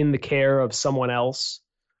is in the care of someone else.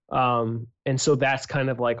 And so that's kind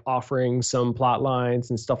of like offering some plot lines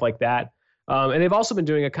and stuff like that. And they've also been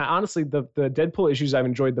doing honestly, the Deadpool issues I've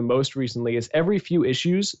enjoyed the most recently is every few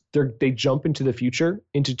issues, they jump into the future,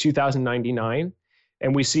 into 2099.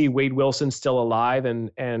 And we see Wade Wilson still alive,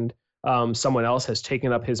 and someone else has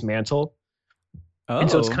taken up his mantle.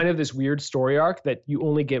 And so it's kind of this weird story arc that you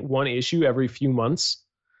only get one issue every few months.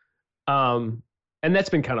 And that's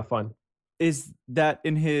been kind of fun. Is that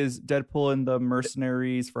in his Deadpool and the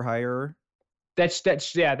Mercenaries for Hire? That's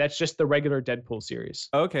just the regular Deadpool series.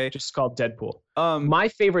 Okay. Just called Deadpool. My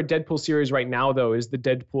favorite Deadpool series right now, though, is the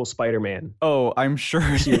Deadpool Spider-Man. Oh, I'm sure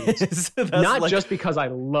it is. Not just because I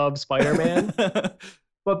love Spider-Man,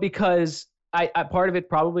 but because I part of it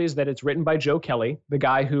probably is that it's written by Joe Kelly, the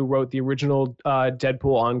guy who wrote the original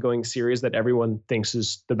Deadpool ongoing series that everyone thinks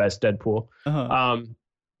is the best Deadpool.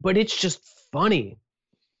 But it's just funny.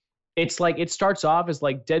 It's like, it starts off as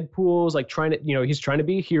like Deadpool's like trying to, he's trying to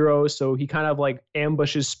be a hero. So he kind of like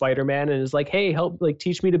ambushes Spider-Man and is like, hey, help, like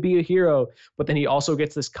teach me to be a hero. But then he also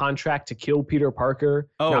gets this contract to kill Peter Parker,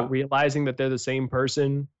 not realizing that they're the same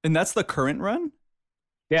person. And that's the current run?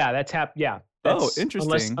 Yeah, that's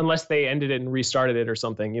interesting. Unless they ended it and restarted it or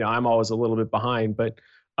something. I'm always a little bit behind. But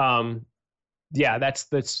that's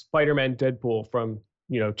the Spider-Man Deadpool from,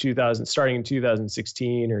 2000, starting in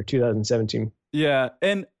 2016 or 2017. Yeah,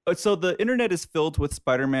 and so the internet is filled with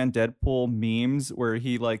Spider-Man Deadpool memes where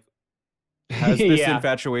he like has this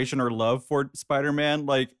infatuation or love for Spider-Man.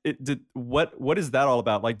 Like, what is that all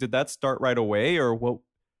about? Like, did that start right away, or what?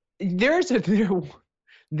 There's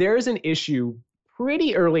an issue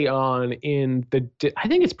pretty early on I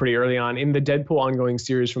think it's pretty early on in the Deadpool ongoing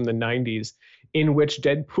series from the 90s, in which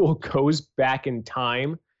Deadpool goes back in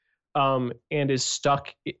time and is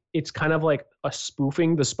stuck. It's kind of like a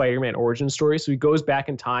spoofing the Spider-Man origin story. So he goes back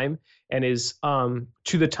in time and is to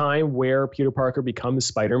the time where Peter Parker becomes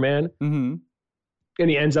Spider-Man. Mm-hmm. And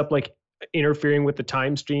he ends up like interfering with the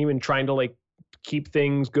time stream and trying to like keep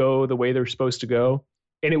things go the way they're supposed to go.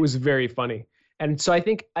 And it was very funny. And so I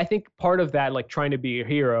think part of that, like trying to be a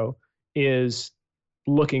hero, is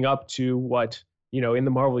looking up to what, in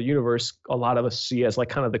the Marvel universe, a lot of us see as like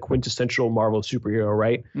kind of the quintessential Marvel superhero,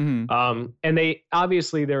 right? Mm-hmm. And they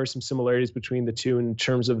obviously, there are some similarities between the two in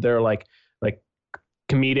terms of their like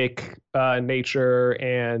comedic nature,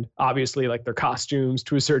 and obviously like their costumes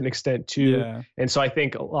to a certain extent too. Yeah. And so I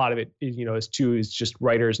think a lot of it, is just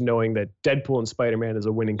writers knowing that Deadpool and Spider-Man is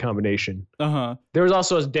a winning combination. There was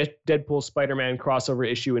also a Deadpool Spider-Man crossover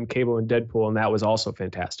issue in Cable and Deadpool, and that was also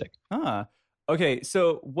fantastic. Okay,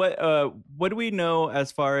 so what do we know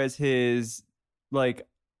as far as his, like,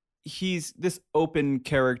 he's this open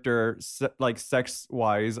character, like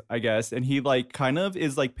sex-wise, I guess, and he like kind of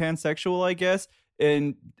is like pansexual, I guess,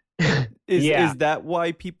 and is that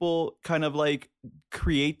why people kind of like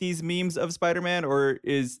create these memes of Spider-Man, or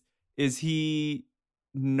is he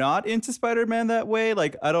not into Spider-Man that way?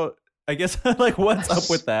 Like, I guess like what's up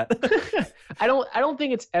with that? I don't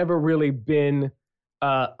think it's ever really been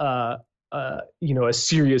a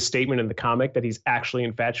serious statement in the comic that he's actually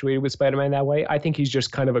infatuated with Spider-Man that way. I think he's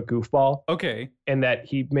just kind of a goofball. Okay. And that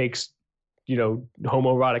he makes,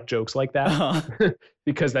 homoerotic jokes like that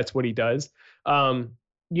because that's what he does.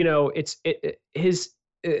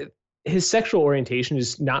 His sexual orientation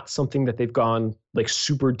is not something that they've gone like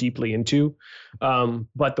super deeply into.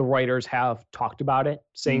 But the writers have talked about it,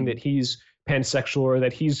 saying that he's pansexual, or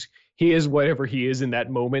that he is whatever he is in that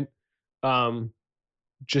moment.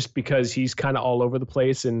 Just because he's kind of all over the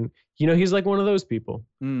place, and he's like one of those people.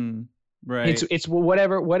 Right. It's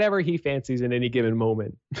whatever he fancies in any given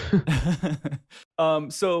moment.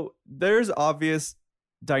 So there's obvious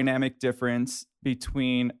dynamic difference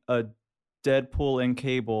between a Deadpool and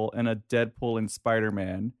Cable and a Deadpool and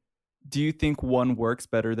Spider-Man. Do you think one works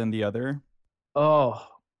better than the other? Oh,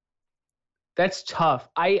 that's tough.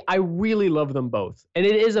 I really love them both. And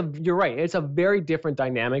you're right. It's a very different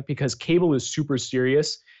dynamic because Cable is super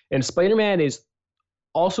serious and Spider-Man is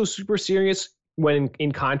also super serious when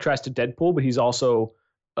in contrast to Deadpool, but he's also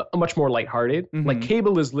a much more lighthearted. Mm-hmm. Like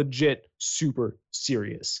Cable is legit super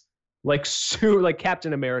serious. Like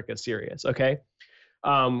Captain America serious, okay?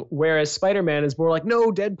 Whereas Spider-Man is more like,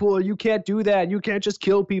 no, Deadpool, you can't do that. You can't just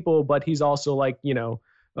kill people. But he's also like,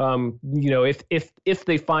 if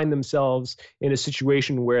they find themselves in a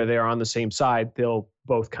situation where they're on the same side, they'll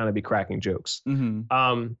both kind of be cracking jokes.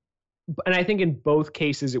 Mm-hmm. And I think in both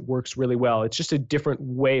cases it works really well. It's just a different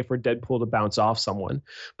way for Deadpool to bounce off someone.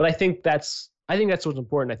 But I think that's what's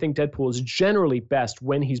important. I think Deadpool is generally best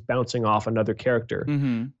when he's bouncing off another character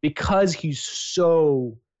because he's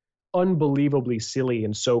so unbelievably silly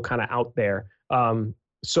and so kind of out there. And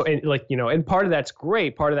part of that's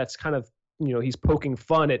great. Part of that's kind of, he's poking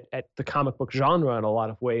fun at the comic book genre in a lot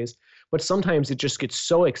of ways, but sometimes it just gets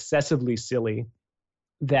so excessively silly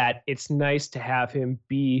that it's nice to have him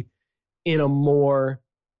be in a more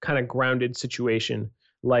kind of grounded situation,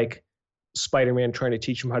 like Spider-Man trying to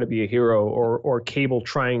teach him how to be a hero, or Cable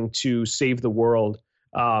trying to save the world,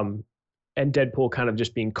 and Deadpool kind of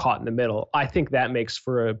just being caught in the middle. I think that makes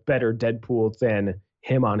for a better Deadpool than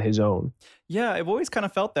him on his own. Yeah, I've always kind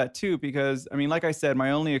of felt that too, because I mean, like I said,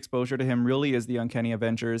 my only exposure to him really is the Uncanny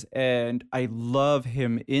Avengers, and I love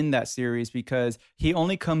him in that series because he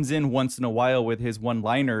only comes in once in a while with his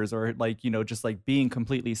one-liners or just like being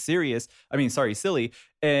completely silly.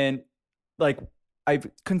 And like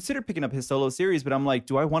I've considered picking up his solo series, but I'm like,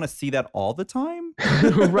 do I want to see that all the time?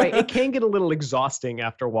 Right. It can get a little exhausting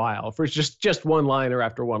after a while for just one-liner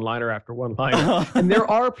after one-liner after one-liner. And there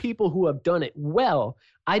are people who have done it well.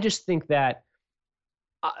 I just think that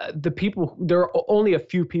there are only a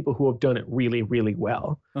few people who have done it really, really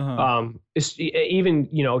well. Deadpool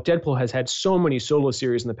has had so many solo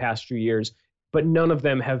series in the past few years, but none of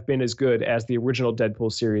them have been as good as the original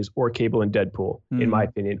Deadpool series or Cable and Deadpool, in my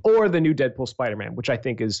opinion, or the new Deadpool Spider-Man, which I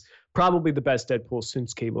think is probably the best Deadpool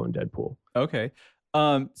since Cable and Deadpool. Okay.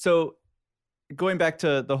 So going back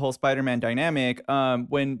to the whole Spider-Man dynamic,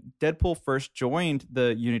 when Deadpool first joined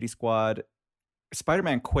the Unity Squad,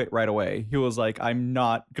 Spider-Man quit right away. He was like, I'm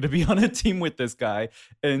not going to be on a team with this guy.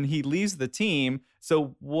 And he leaves the team.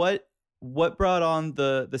 So what brought on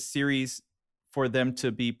the series for them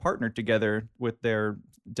to be partnered together with their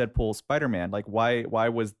Deadpool Spider-Man? Like, why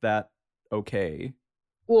was that okay?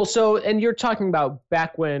 Well, and you're talking about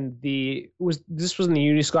back when this was when the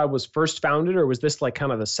Unity Squad was first founded, or was this like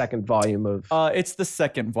kind of the second volume of? It's the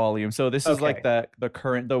second volume. So this is like the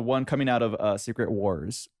one coming out of Secret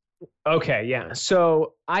Wars. Okay, yeah.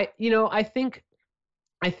 So I think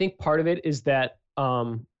part of it is that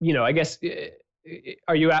I guess.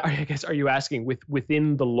 Are you asking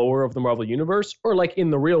within the lore of the Marvel Universe, or like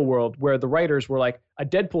in the real world where the writers were like, a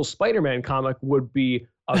Deadpool Spider-Man comic would be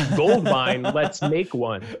a gold mine, let's make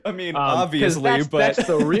one? I mean, obviously, but that's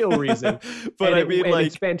the real reason. But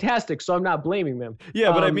it's fantastic, so I'm not blaming them.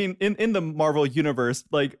 Yeah, but I mean, in the Marvel Universe,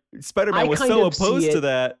 like Spider-Man was so opposed to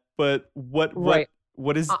that. But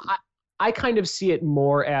what is? I kind of see it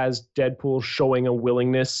more as Deadpool showing a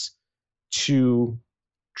willingness to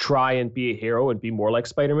try and be a hero and be more like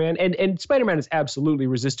Spider-Man. And Spider-Man is absolutely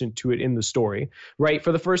resistant to it in the story, right?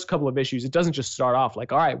 For the first couple of issues, it doesn't just start off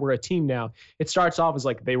like, all right, we're a team now. It starts off as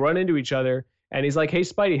like they run into each other and he's like, hey,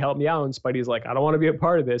 Spidey, help me out. And Spidey's like, I don't want to be a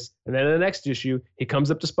part of this. And then in the next issue, he comes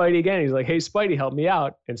up to Spidey again. He's like, hey, Spidey, help me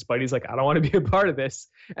out. And Spidey's like, I don't want to be a part of this.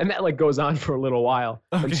 And that like goes on for a little while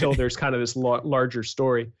until there's kind of this larger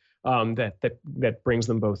story that brings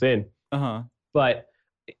them both in. But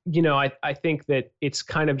I think that it's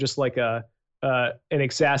kind of just like an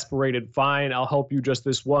exasperated, fine, I'll help you just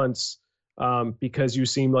this once because you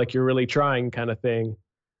seem like you're really trying kind of thing.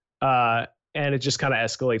 And it just kind of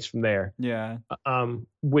escalates from there. Yeah.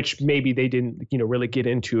 Which maybe they didn't, really get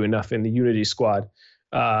into enough in the Unity Squad.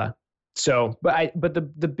 But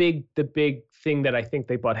the big thing that I think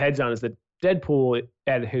they butt heads on is that Deadpool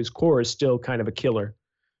at his core is still kind of a killer.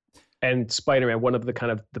 And Spider-Man, one of the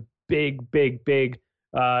kind of the big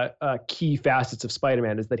key facets of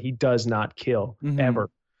Spider-Man is that he does not kill ever.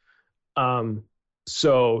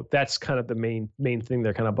 So that's kind of the main thing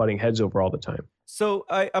they're kind of butting heads over all the time. So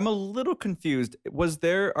I'm a little confused.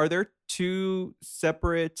 Are there two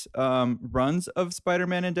separate runs of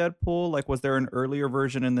Spider-Man and Deadpool? Like, was there an earlier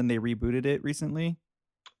version and then they rebooted it recently?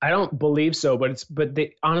 I don't believe so, but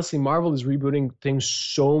they honestly, Marvel is rebooting things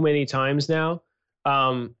so many times now,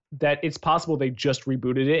 that it's possible they just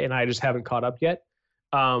rebooted it and I just haven't caught up yet.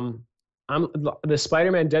 The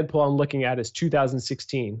Spider-Man Deadpool I'm looking at is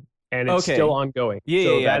 2016 and it's still ongoing.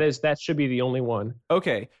 That should be the only one.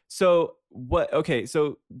 Okay. So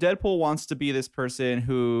Deadpool wants to be this person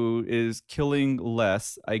who is killing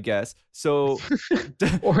less, I guess. So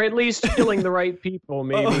or at least killing the right people,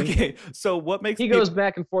 maybe. Okay. So what makes he goes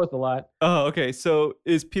back and forth a lot. Oh, okay. So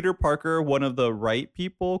is Peter Parker one of the right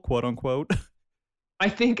people, quote unquote? I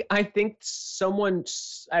think someone,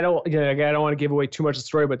 I don't want to give away too much of the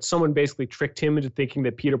story, but someone basically tricked him into thinking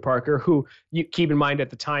that Peter Parker, who you keep in mind at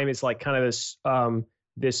the time is like kind of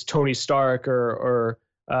this Tony Stark or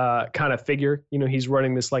kind of figure. He's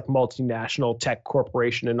running this like multinational tech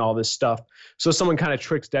corporation and all this stuff. So someone kind of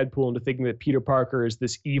tricks Deadpool into thinking that Peter Parker is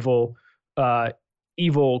this evil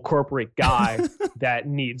corporate guy that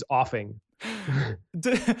needs offing.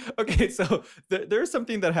 Okay, so there's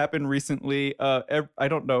something that happened recently. I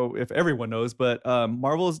don't know if everyone knows, but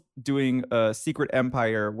Marvel's doing a Secret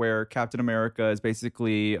Empire where Captain America is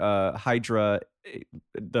basically Hydra,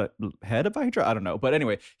 the head of Hydra. I don't know, but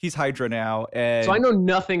anyway, he's Hydra now. And so I know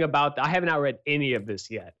nothing about that. I haven't read any of this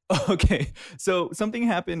yet. Okay, so something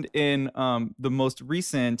happened in the most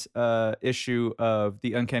recent issue of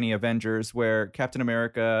the Uncanny Avengers where Captain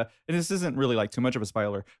America, and this isn't really like too much of a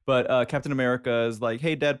spoiler, but Captain America is like,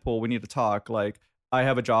 hey, Deadpool, we need to talk. Like, I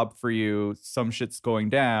have a job for you. Some shit's going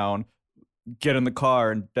down. Get in the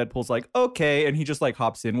car. And Deadpool's like, okay. And he just like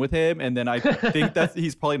hops in with him. And then I think that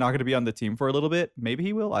he's probably not going to be on the team for a little bit. Maybe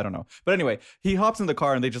he will. I don't know. But anyway, he hops in the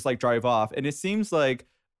car and they just like drive off. And it seems like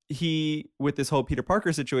he, with this whole Peter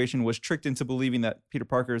Parker situation, was tricked into believing that Peter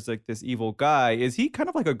Parker is like this evil guy. Is he kind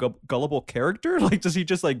of like a gullible character? Like, does he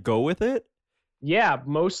just like go with it? Yeah,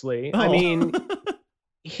 mostly. Oh. I mean,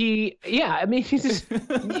 he's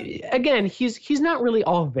again, he's not really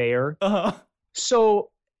all there. Uh-huh. So,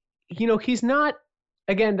 he's not,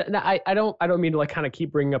 again, I don't mean to like kind of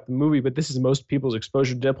keep bringing up the movie, but this is most people's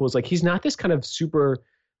exposure to Deadpool is like, he's not this kind of super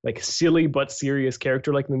like silly but serious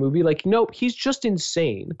character like in the movie. Like, nope, he's just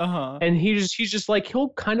insane. Uh-huh. And he's just like, he'll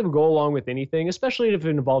kind of go along with anything, especially if it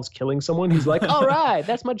involves killing someone. He's like, all right,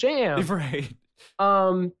 that's my jam. Right.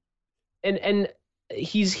 And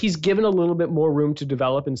he's given a little bit more room to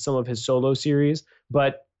develop in some of his solo series,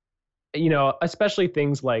 but especially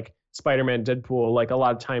things like Spider-Man, Deadpool, like a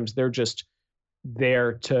lot of times they're just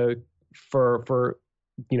there for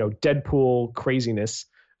Deadpool craziness,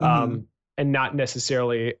 and not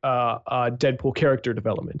necessarily Deadpool character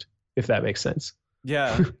development, if that makes sense.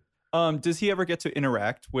 Yeah. Does he ever get to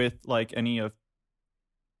interact with like any of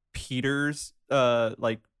Peter's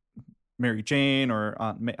like Mary Jane or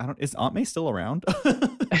Aunt May? Is Aunt May still around?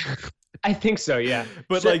 I think so, yeah.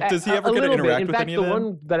 But like, does he ever get to interact with any of them? In fact, the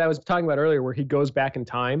one that I was talking about earlier, where he goes back in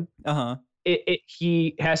time,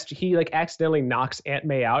 he accidentally knocks Aunt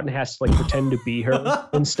May out and has to like pretend to be her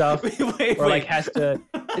and stuff, like has to.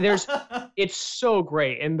 It's so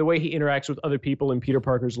great, and the way he interacts with other people in Peter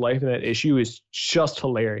Parker's life in that issue is just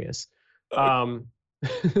hilarious.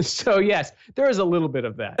 So yes, there is a little bit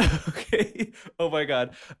of that. Okay. Oh my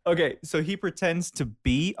God. Okay, so he pretends to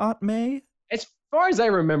be Aunt May? As far as I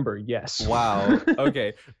remember, yes. Wow.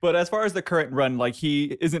 Okay. But as far as the current run, like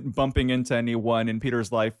he isn't bumping into anyone in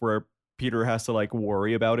Peter's life where Peter has to like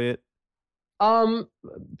worry about it?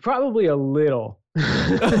 Probably a little.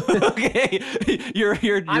 Okay. You're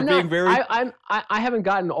being very I haven't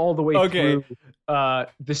gotten all the way through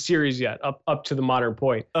the series yet, up to the modern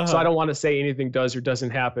point. So I don't want to say anything does or doesn't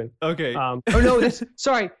happen. Okay.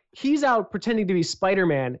 Sorry. He's out pretending to be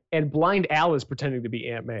Spider-Man and Blind Al is pretending to be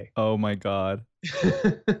Aunt May. Oh my God.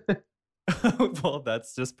 Well,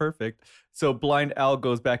 that's just perfect. So Blind Al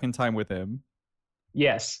goes back in time with him.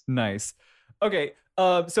 Yes. Nice. Okay.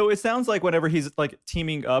 So it sounds like whenever he's like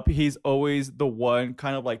teaming up, he's always the one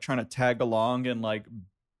kind of like trying to tag along and like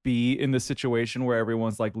be in the situation where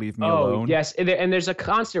everyone's like, leave me alone. Yes. And there's a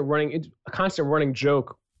constant running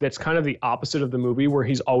joke that's kind of the opposite of the movie, where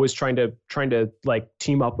he's always trying to like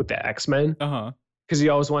team up with the X-Men. Because he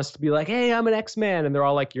always wants to be like, hey, I'm an X-Man. And they're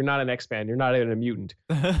all like, you're not an X-Man. You're not even a mutant.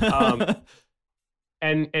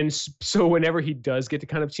 And so whenever he does get to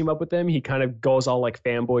kind of team up with them, he kind of goes all like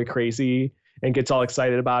fanboy crazy and gets all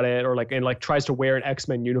excited about it, or like tries to wear an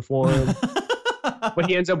X-Men uniform. But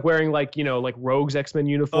he ends up wearing like Rogue's X-Men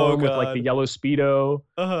uniform with like the yellow Speedo.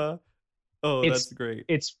 Oh, that's great.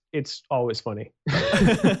 It's always funny.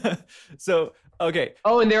 So, okay.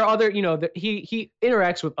 Oh, and there are other, he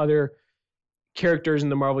interacts with other characters in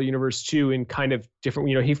the Marvel universe too, in kind of different,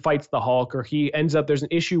 he fights the Hulk, or there's an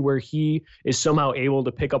issue where he is somehow able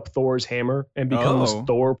to pick up Thor's hammer and becomes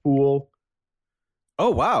Thor Pool. Oh,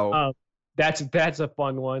 wow. That's a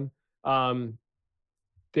fun one.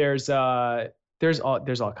 There's all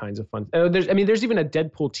kinds of fun. There's even a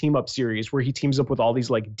Deadpool team up series where he teams up with all these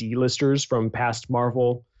like D-listers from past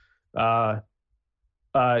Marvel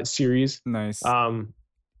series. Nice.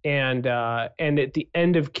 And at the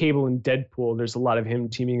end of Cable and Deadpool, there's a lot of him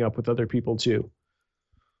teaming up with other people too.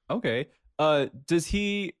 Okay. Does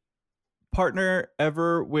he partner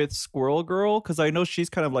ever with Squirrel Girl? Because I know she's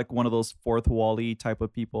kind of like one of those fourth Wall-y type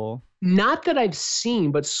of people. Not that I've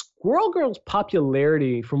seen, but Squirrel Girl's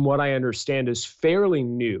popularity, from what I understand, is fairly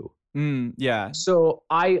new. Yeah. So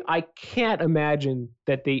I can't imagine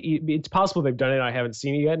that it's possible they've done it. I haven't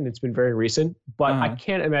seen it yet, and it's been very recent, but I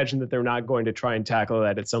can't imagine that they're not going to try and tackle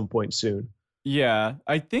that at some point soon. Yeah,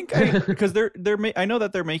 I think because I know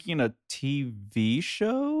that they're making a TV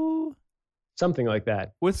show, something like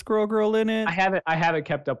that, with Squirrel Girl in it. I haven't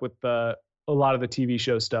kept up with a lot of the TV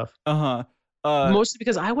show stuff. Mostly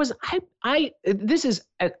because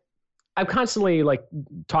I'm constantly like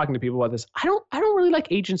talking to people about this. I don't really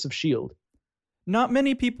like Agents of S.H.I.E.L.D. Not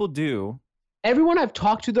many people do. Everyone I've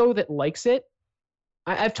talked to though that likes it,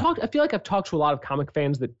 I feel like I've talked to a lot of comic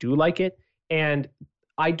fans that do like it, and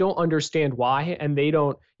I don't understand why. And they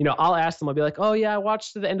don't, I'll ask them, I'll be like, oh yeah, I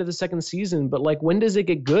watched to the end of the second season, but like, when does it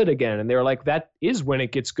get good again? And they're like, that is when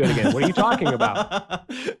it gets good again. What are you talking about?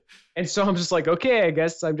 And so I'm just like, okay, I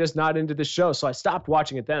guess I'm just not into the show. So I stopped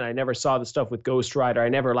watching it then. I never saw the stuff with Ghost Rider. I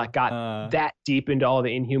never got that deep into all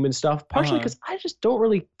the Inhuman stuff, partially because I just don't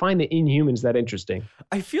really find the Inhumans that interesting.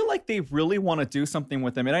 I feel like they really want to do something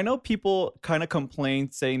with them. And I know people kind of complain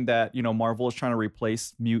saying that, Marvel is trying to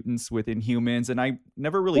replace mutants with Inhumans. And I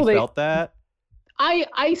never really felt that. I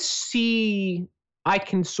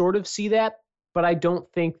can sort of see that, but I don't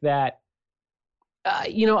think that,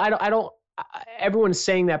 everyone's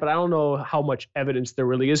saying that, but I don't know how much evidence there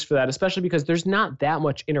really is for that, especially because there's not that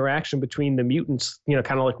much interaction between the mutants,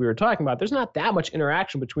 kind of like we were talking about. There's not that much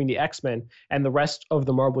interaction between the X-Men and the rest of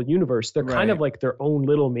the Marvel universe. They're kind of like their own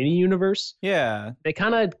little mini universe. Yeah. They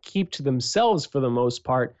kind of keep to themselves for the most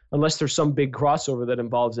part, unless there's some big crossover that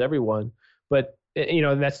involves everyone. But,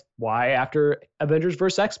 that's why after Avengers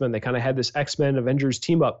vs. X-Men, they kind of had this X-Men Avengers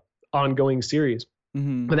team up ongoing series.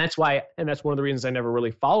 Mm-hmm. And that's one of the reasons I never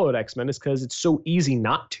really followed X-Men, is because it's so easy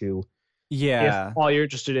not to. Yeah. If all you're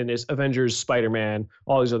interested in is Avengers, Spider-Man,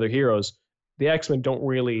 all these other heroes, the X-Men don't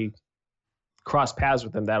really cross paths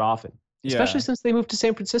with them that often, especially since they moved to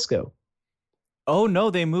San Francisco. Oh, no,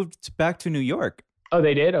 they moved back to New York. Oh,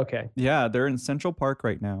 they did? Okay. Yeah, they're in Central Park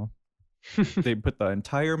right now. They put the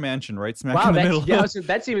entire mansion right smack in the middle. Yeah,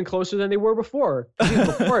 that's even closer than they were before. Even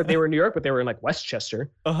before, they were in New York, but they were in like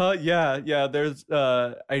Westchester. Yeah. There's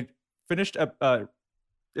I finished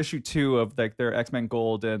issue 2 of like their X-Men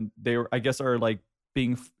Gold, and they I guess are like I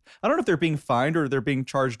don't know if they're being fined or they're being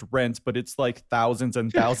charged rent, but it's like thousands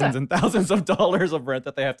and thousands and thousands of dollars of rent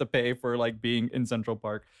that they have to pay for like being in Central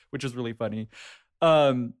Park, which is really funny.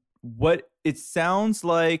 What it sounds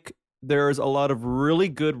like, there's a lot of really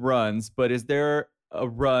good runs, but is there a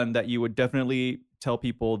run that you would definitely tell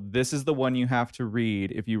people this is the one you have to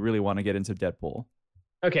read if you really want to get into Deadpool?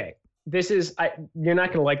 Okay. You're not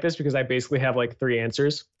going to like this because I basically have like 3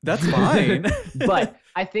 answers. That's fine. But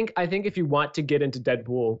I think if you want to get into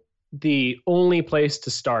Deadpool, the only place to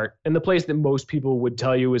start, and the place that most people would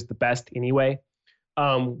tell you is the best anyway,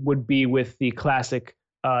 would be with the classic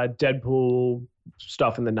Deadpool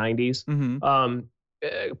stuff in the 90s. Mm-hmm.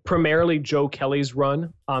 Primarily Joe Kelly's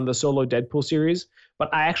run on the solo Deadpool series,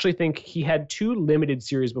 but I actually think he had 2 limited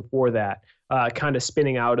series before that, kind of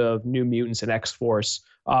spinning out of New Mutants and X-Force,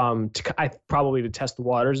 probably to test the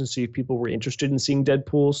waters and see if people were interested in seeing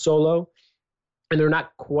Deadpool solo. And they're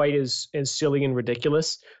not quite as silly and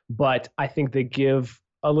ridiculous, but I think they give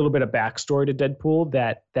a little bit of backstory to Deadpool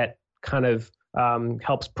that kind of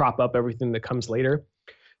helps prop up everything that comes later.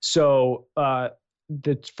 So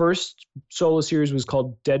the first solo series was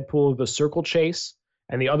called Deadpool The Circle Chase,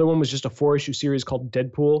 and the other one was just a 4-issue series called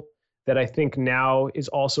Deadpool that I think now is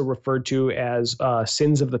also referred to as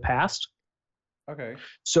Sins of the Past. Okay.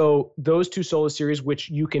 So those 2 solo series, which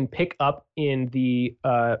you can pick up in the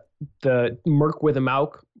Merc with a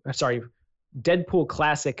Mouth, Deadpool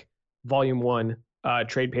Classic Volume 1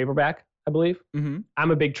 trade paperback, I believe. Mm-hmm.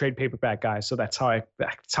 I'm a big trade paperback guy, so that's how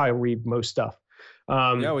I read most stuff.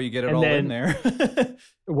 Yeah, well, you get it all in there.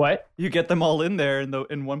 What? You get them all in there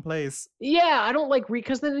in one place. Yeah, I don't like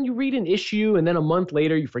because then you read an issue and then a month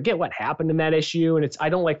later you forget what happened in that issue, and I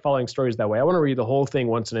don't like following stories that way. I want to read the whole thing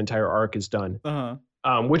once an entire arc is done.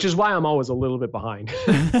 Which is why I'm always a little bit behind.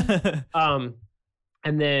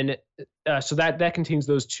 And then so that contains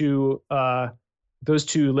those two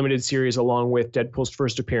limited series along with Deadpool's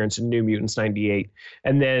first appearance in New Mutants 98,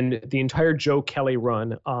 and then the entire Joe Kelly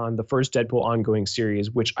run on the first Deadpool ongoing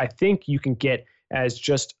series, which I think you can get as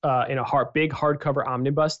just in a big hardcover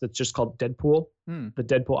omnibus that's just called Deadpool, the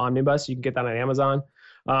Deadpool omnibus. You can get that on Amazon.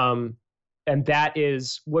 And that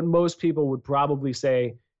is what most people would probably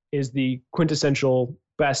say is the quintessential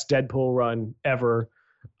best Deadpool run ever.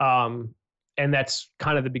 And that's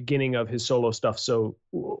kind of the beginning of his solo stuff. So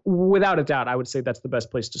without a doubt, I would say that's the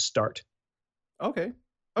best place to start. Okay.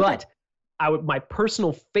 But my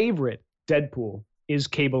personal favorite Deadpool is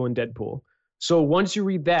Cable and Deadpool. So once you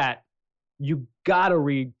read that, you gotta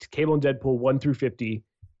read Cable and Deadpool 1 through 50.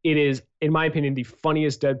 It is, in my opinion, the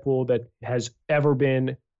funniest Deadpool that has ever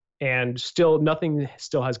been, and nothing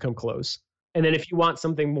still has come close. And then if you want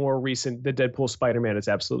something more recent, the Deadpool Spider-Man is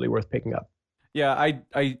absolutely worth picking up. Yeah,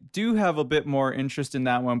 I do have a bit more interest in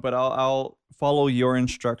that one, but I'll follow your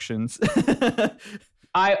instructions.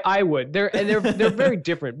 I would. They're very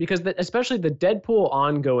different because especially the Deadpool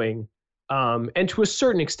ongoing, and to a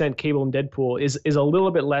certain extent, Cable and Deadpool is a little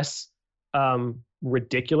bit less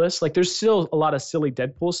ridiculous. Like there's still a lot of silly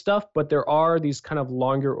Deadpool stuff, but there are these kind of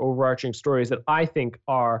longer overarching stories that I think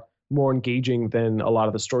are more engaging than a lot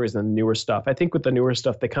of the stories in the newer stuff. I think with the newer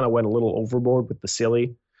stuff, they kind of went a little overboard with the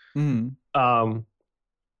silly. Or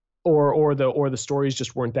the stories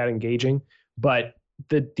just weren't that engaging. But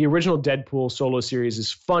the original Deadpool solo series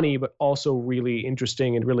is funny, but also really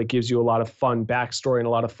interesting and really gives you a lot of fun backstory and a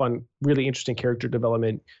lot of fun, really interesting character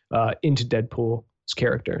development into Deadpool's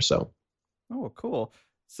character. So, oh, cool.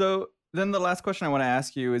 So then the last question I want to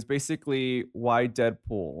ask you is basically why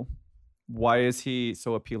Deadpool? Why is he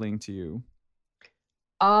so appealing to you?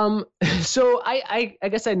 So I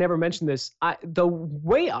guess I never mentioned this. The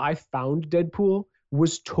way I found Deadpool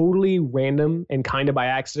was totally random and kind of by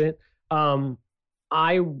accident.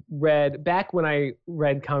 I read back when I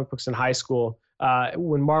read comic books in high school,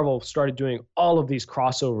 when Marvel started doing all of these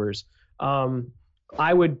crossovers.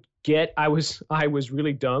 I was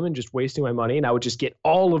really dumb and just wasting my money, and I would just get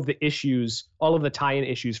all of the issues, all of the tie-in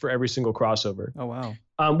issues for every single crossover. Oh wow.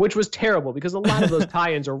 Which was terrible because a lot of those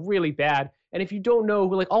tie-ins are really bad. And if you don't know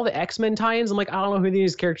who, like all the X-Men tie-ins, I'm like, I don't know who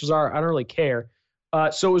these characters are. I don't really care.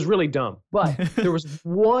 So it was really dumb. But there was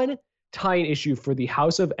one tie-in issue for the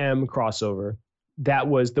House of M crossover that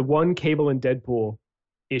was the one Cable and Deadpool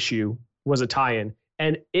issue was a tie-in.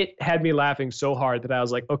 And it had me laughing so hard that I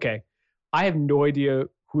was like, okay, I have no idea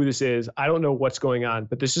who this is. I don't know what's going on,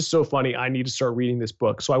 but this is so funny. I need to start reading this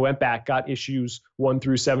book. So I went back, got issues 1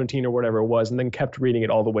 through 17 or whatever it was, and then kept reading it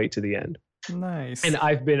all the way to the end. Nice. And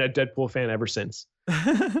I've been a Deadpool fan ever since.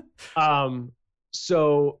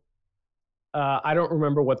 So I don't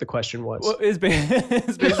remember what the question was. Well, it's basically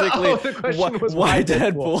the question was why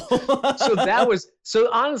Deadpool? So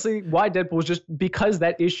honestly, why Deadpool was just because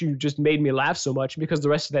that issue just made me laugh so much, because the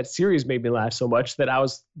rest of that series made me laugh so much that I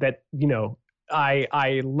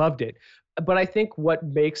loved it. But I think what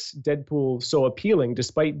makes Deadpool so appealing,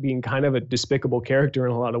 despite being kind of a despicable character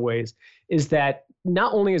in a lot of ways, is that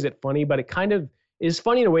not only is it funny, but it kind of is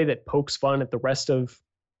funny in a way that pokes fun at the rest of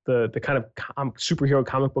the kind of superhero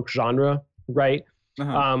comic book genre, right?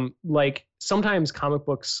 Like sometimes comic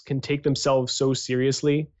books can take themselves so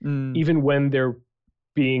seriously, even when they're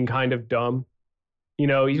being kind of dumb.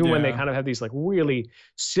 Even when they kind of have these like really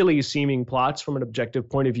silly seeming plots from an objective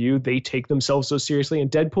point of view, they take themselves so seriously. And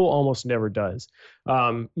Deadpool almost never does.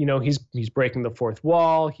 He's breaking the fourth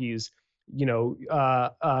wall. He's,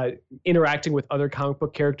 interacting with other comic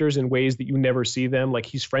book characters in ways that you never see them. Like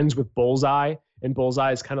he's friends with Bullseye, and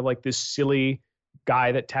Bullseye is kind of like this silly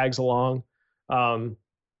guy that tags along.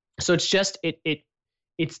 So it's just,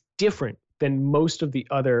 it's different than most of the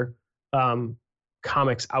other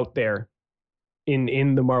comics out there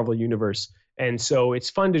in the Marvel universe. And so it's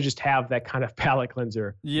fun to just have that kind of palate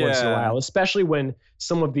cleanser once in a while, especially when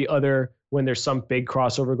there's some big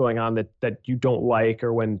crossover going on that you don't like,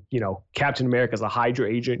 or when, Captain America's a Hydra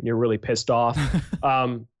agent and you're really pissed off.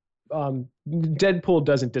 Deadpool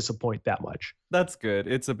doesn't disappoint that much. That's good.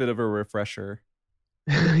 It's a bit of a refresher.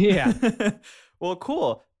 Yeah. Well,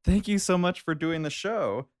 cool. Thank you so much for doing the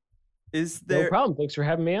show. No problem. Thanks for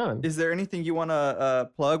having me on. Is there anything you want to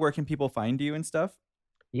plug? Where can people find you and stuff?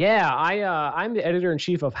 Yeah, I'm the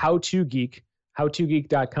editor-in-chief of How To Geek,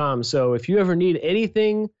 howtogeek.com. So if you ever need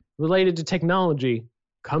anything related to technology,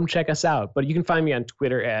 come check us out. But you can find me on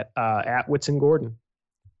Twitter at Whitson Gordon.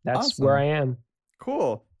 That's Awesome. where I am.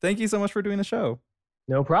 Cool. Thank you so much for doing the show.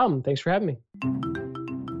 No problem. Thanks for having me.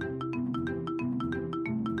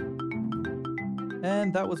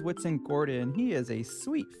 And that was Whitson Gordon. He is a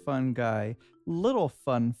sweet, fun guy. Little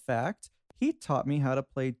fun fact, he taught me how to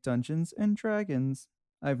play Dungeons and Dragons.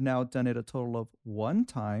 I've now done it a total of 1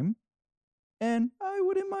 time, and I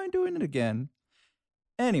wouldn't mind doing it again.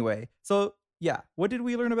 Anyway, so yeah, what did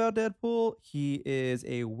we learn about Deadpool? He is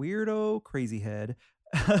a weirdo crazy head.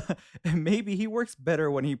 And maybe he works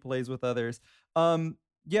better when he plays with others.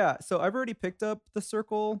 Yeah, so I've already picked up The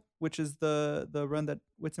Circle, which is the run that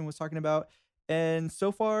Whitson was talking about. And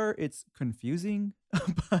so far it's confusing,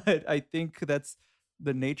 but I think that's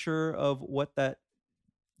the nature of what that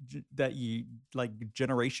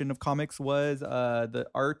generation of comics was. The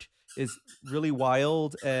art is really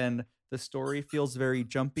wild and the story feels very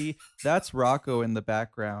jumpy. That's Rocco in the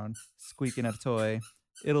background squeaking a toy.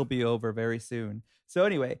 It'll be over very soon. So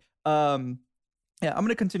anyway, yeah, I'm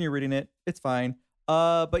gonna continue reading it. It's fine.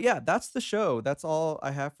 But yeah, that's the show. That's all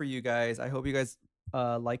I have for you guys. I hope you guys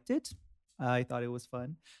liked it. I thought it was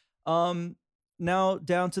fun. Now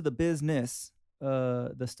down to the business,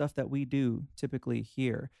 the stuff that we do typically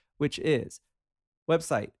here, which is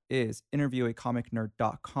website is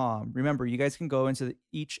interviewacomicnerd.com. Remember, you guys can go into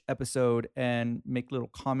each episode and make little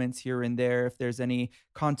comments here and there. If there's any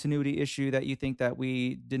continuity issue that you think that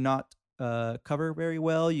we did not cover very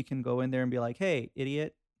well, you can go in there and be like, hey,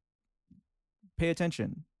 idiot, pay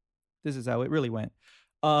attention. This is how it really went.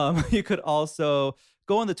 You could also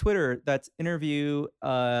go on the Twitter. That's interview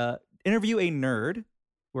a nerd.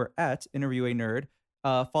 We're at interview a nerd.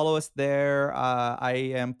 Follow us there. I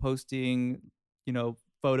am posting,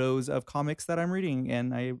 photos of comics that I'm reading,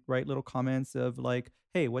 and I write little comments of like,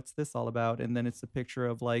 hey, what's this all about? And then it's a picture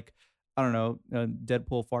of like, I don't know,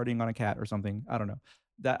 Deadpool farting on a cat or something. I don't know.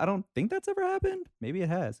 I don't think that's ever happened. Maybe it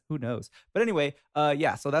has. Who knows? But anyway,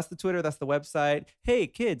 yeah, so that's the Twitter. That's the website. Hey,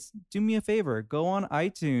 kids, do me a favor. Go on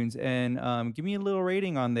iTunes and give me a little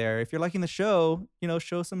rating on there. If you're liking the show,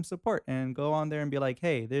 show some support and go on there and be like,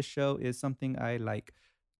 hey, this show is something I like.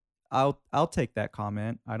 I'll take that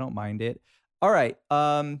comment. I don't mind it. All right.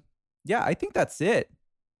 Yeah, I think that's it.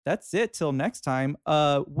 That's it till next time.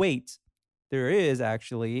 Wait, there is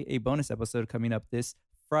actually a bonus episode coming up this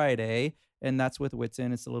Friday. And that's with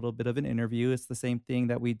Whitson. It's a little bit of an interview. It's the same thing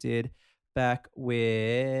that we did back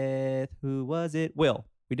with, who was it? Will.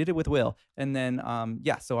 We did it with Will. And then,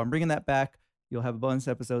 yeah, so I'm bringing that back. You'll have a bonus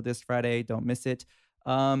episode this Friday. Don't miss it.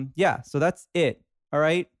 Yeah, so that's it. All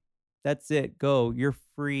right. That's it. Go. You're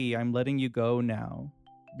free. I'm letting you go now.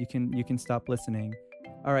 You can stop listening.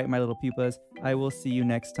 All right, my little pupas. I will see you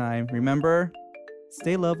next time. Remember,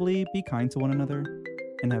 stay lovely, be kind to one another,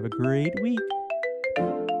 and have a great week.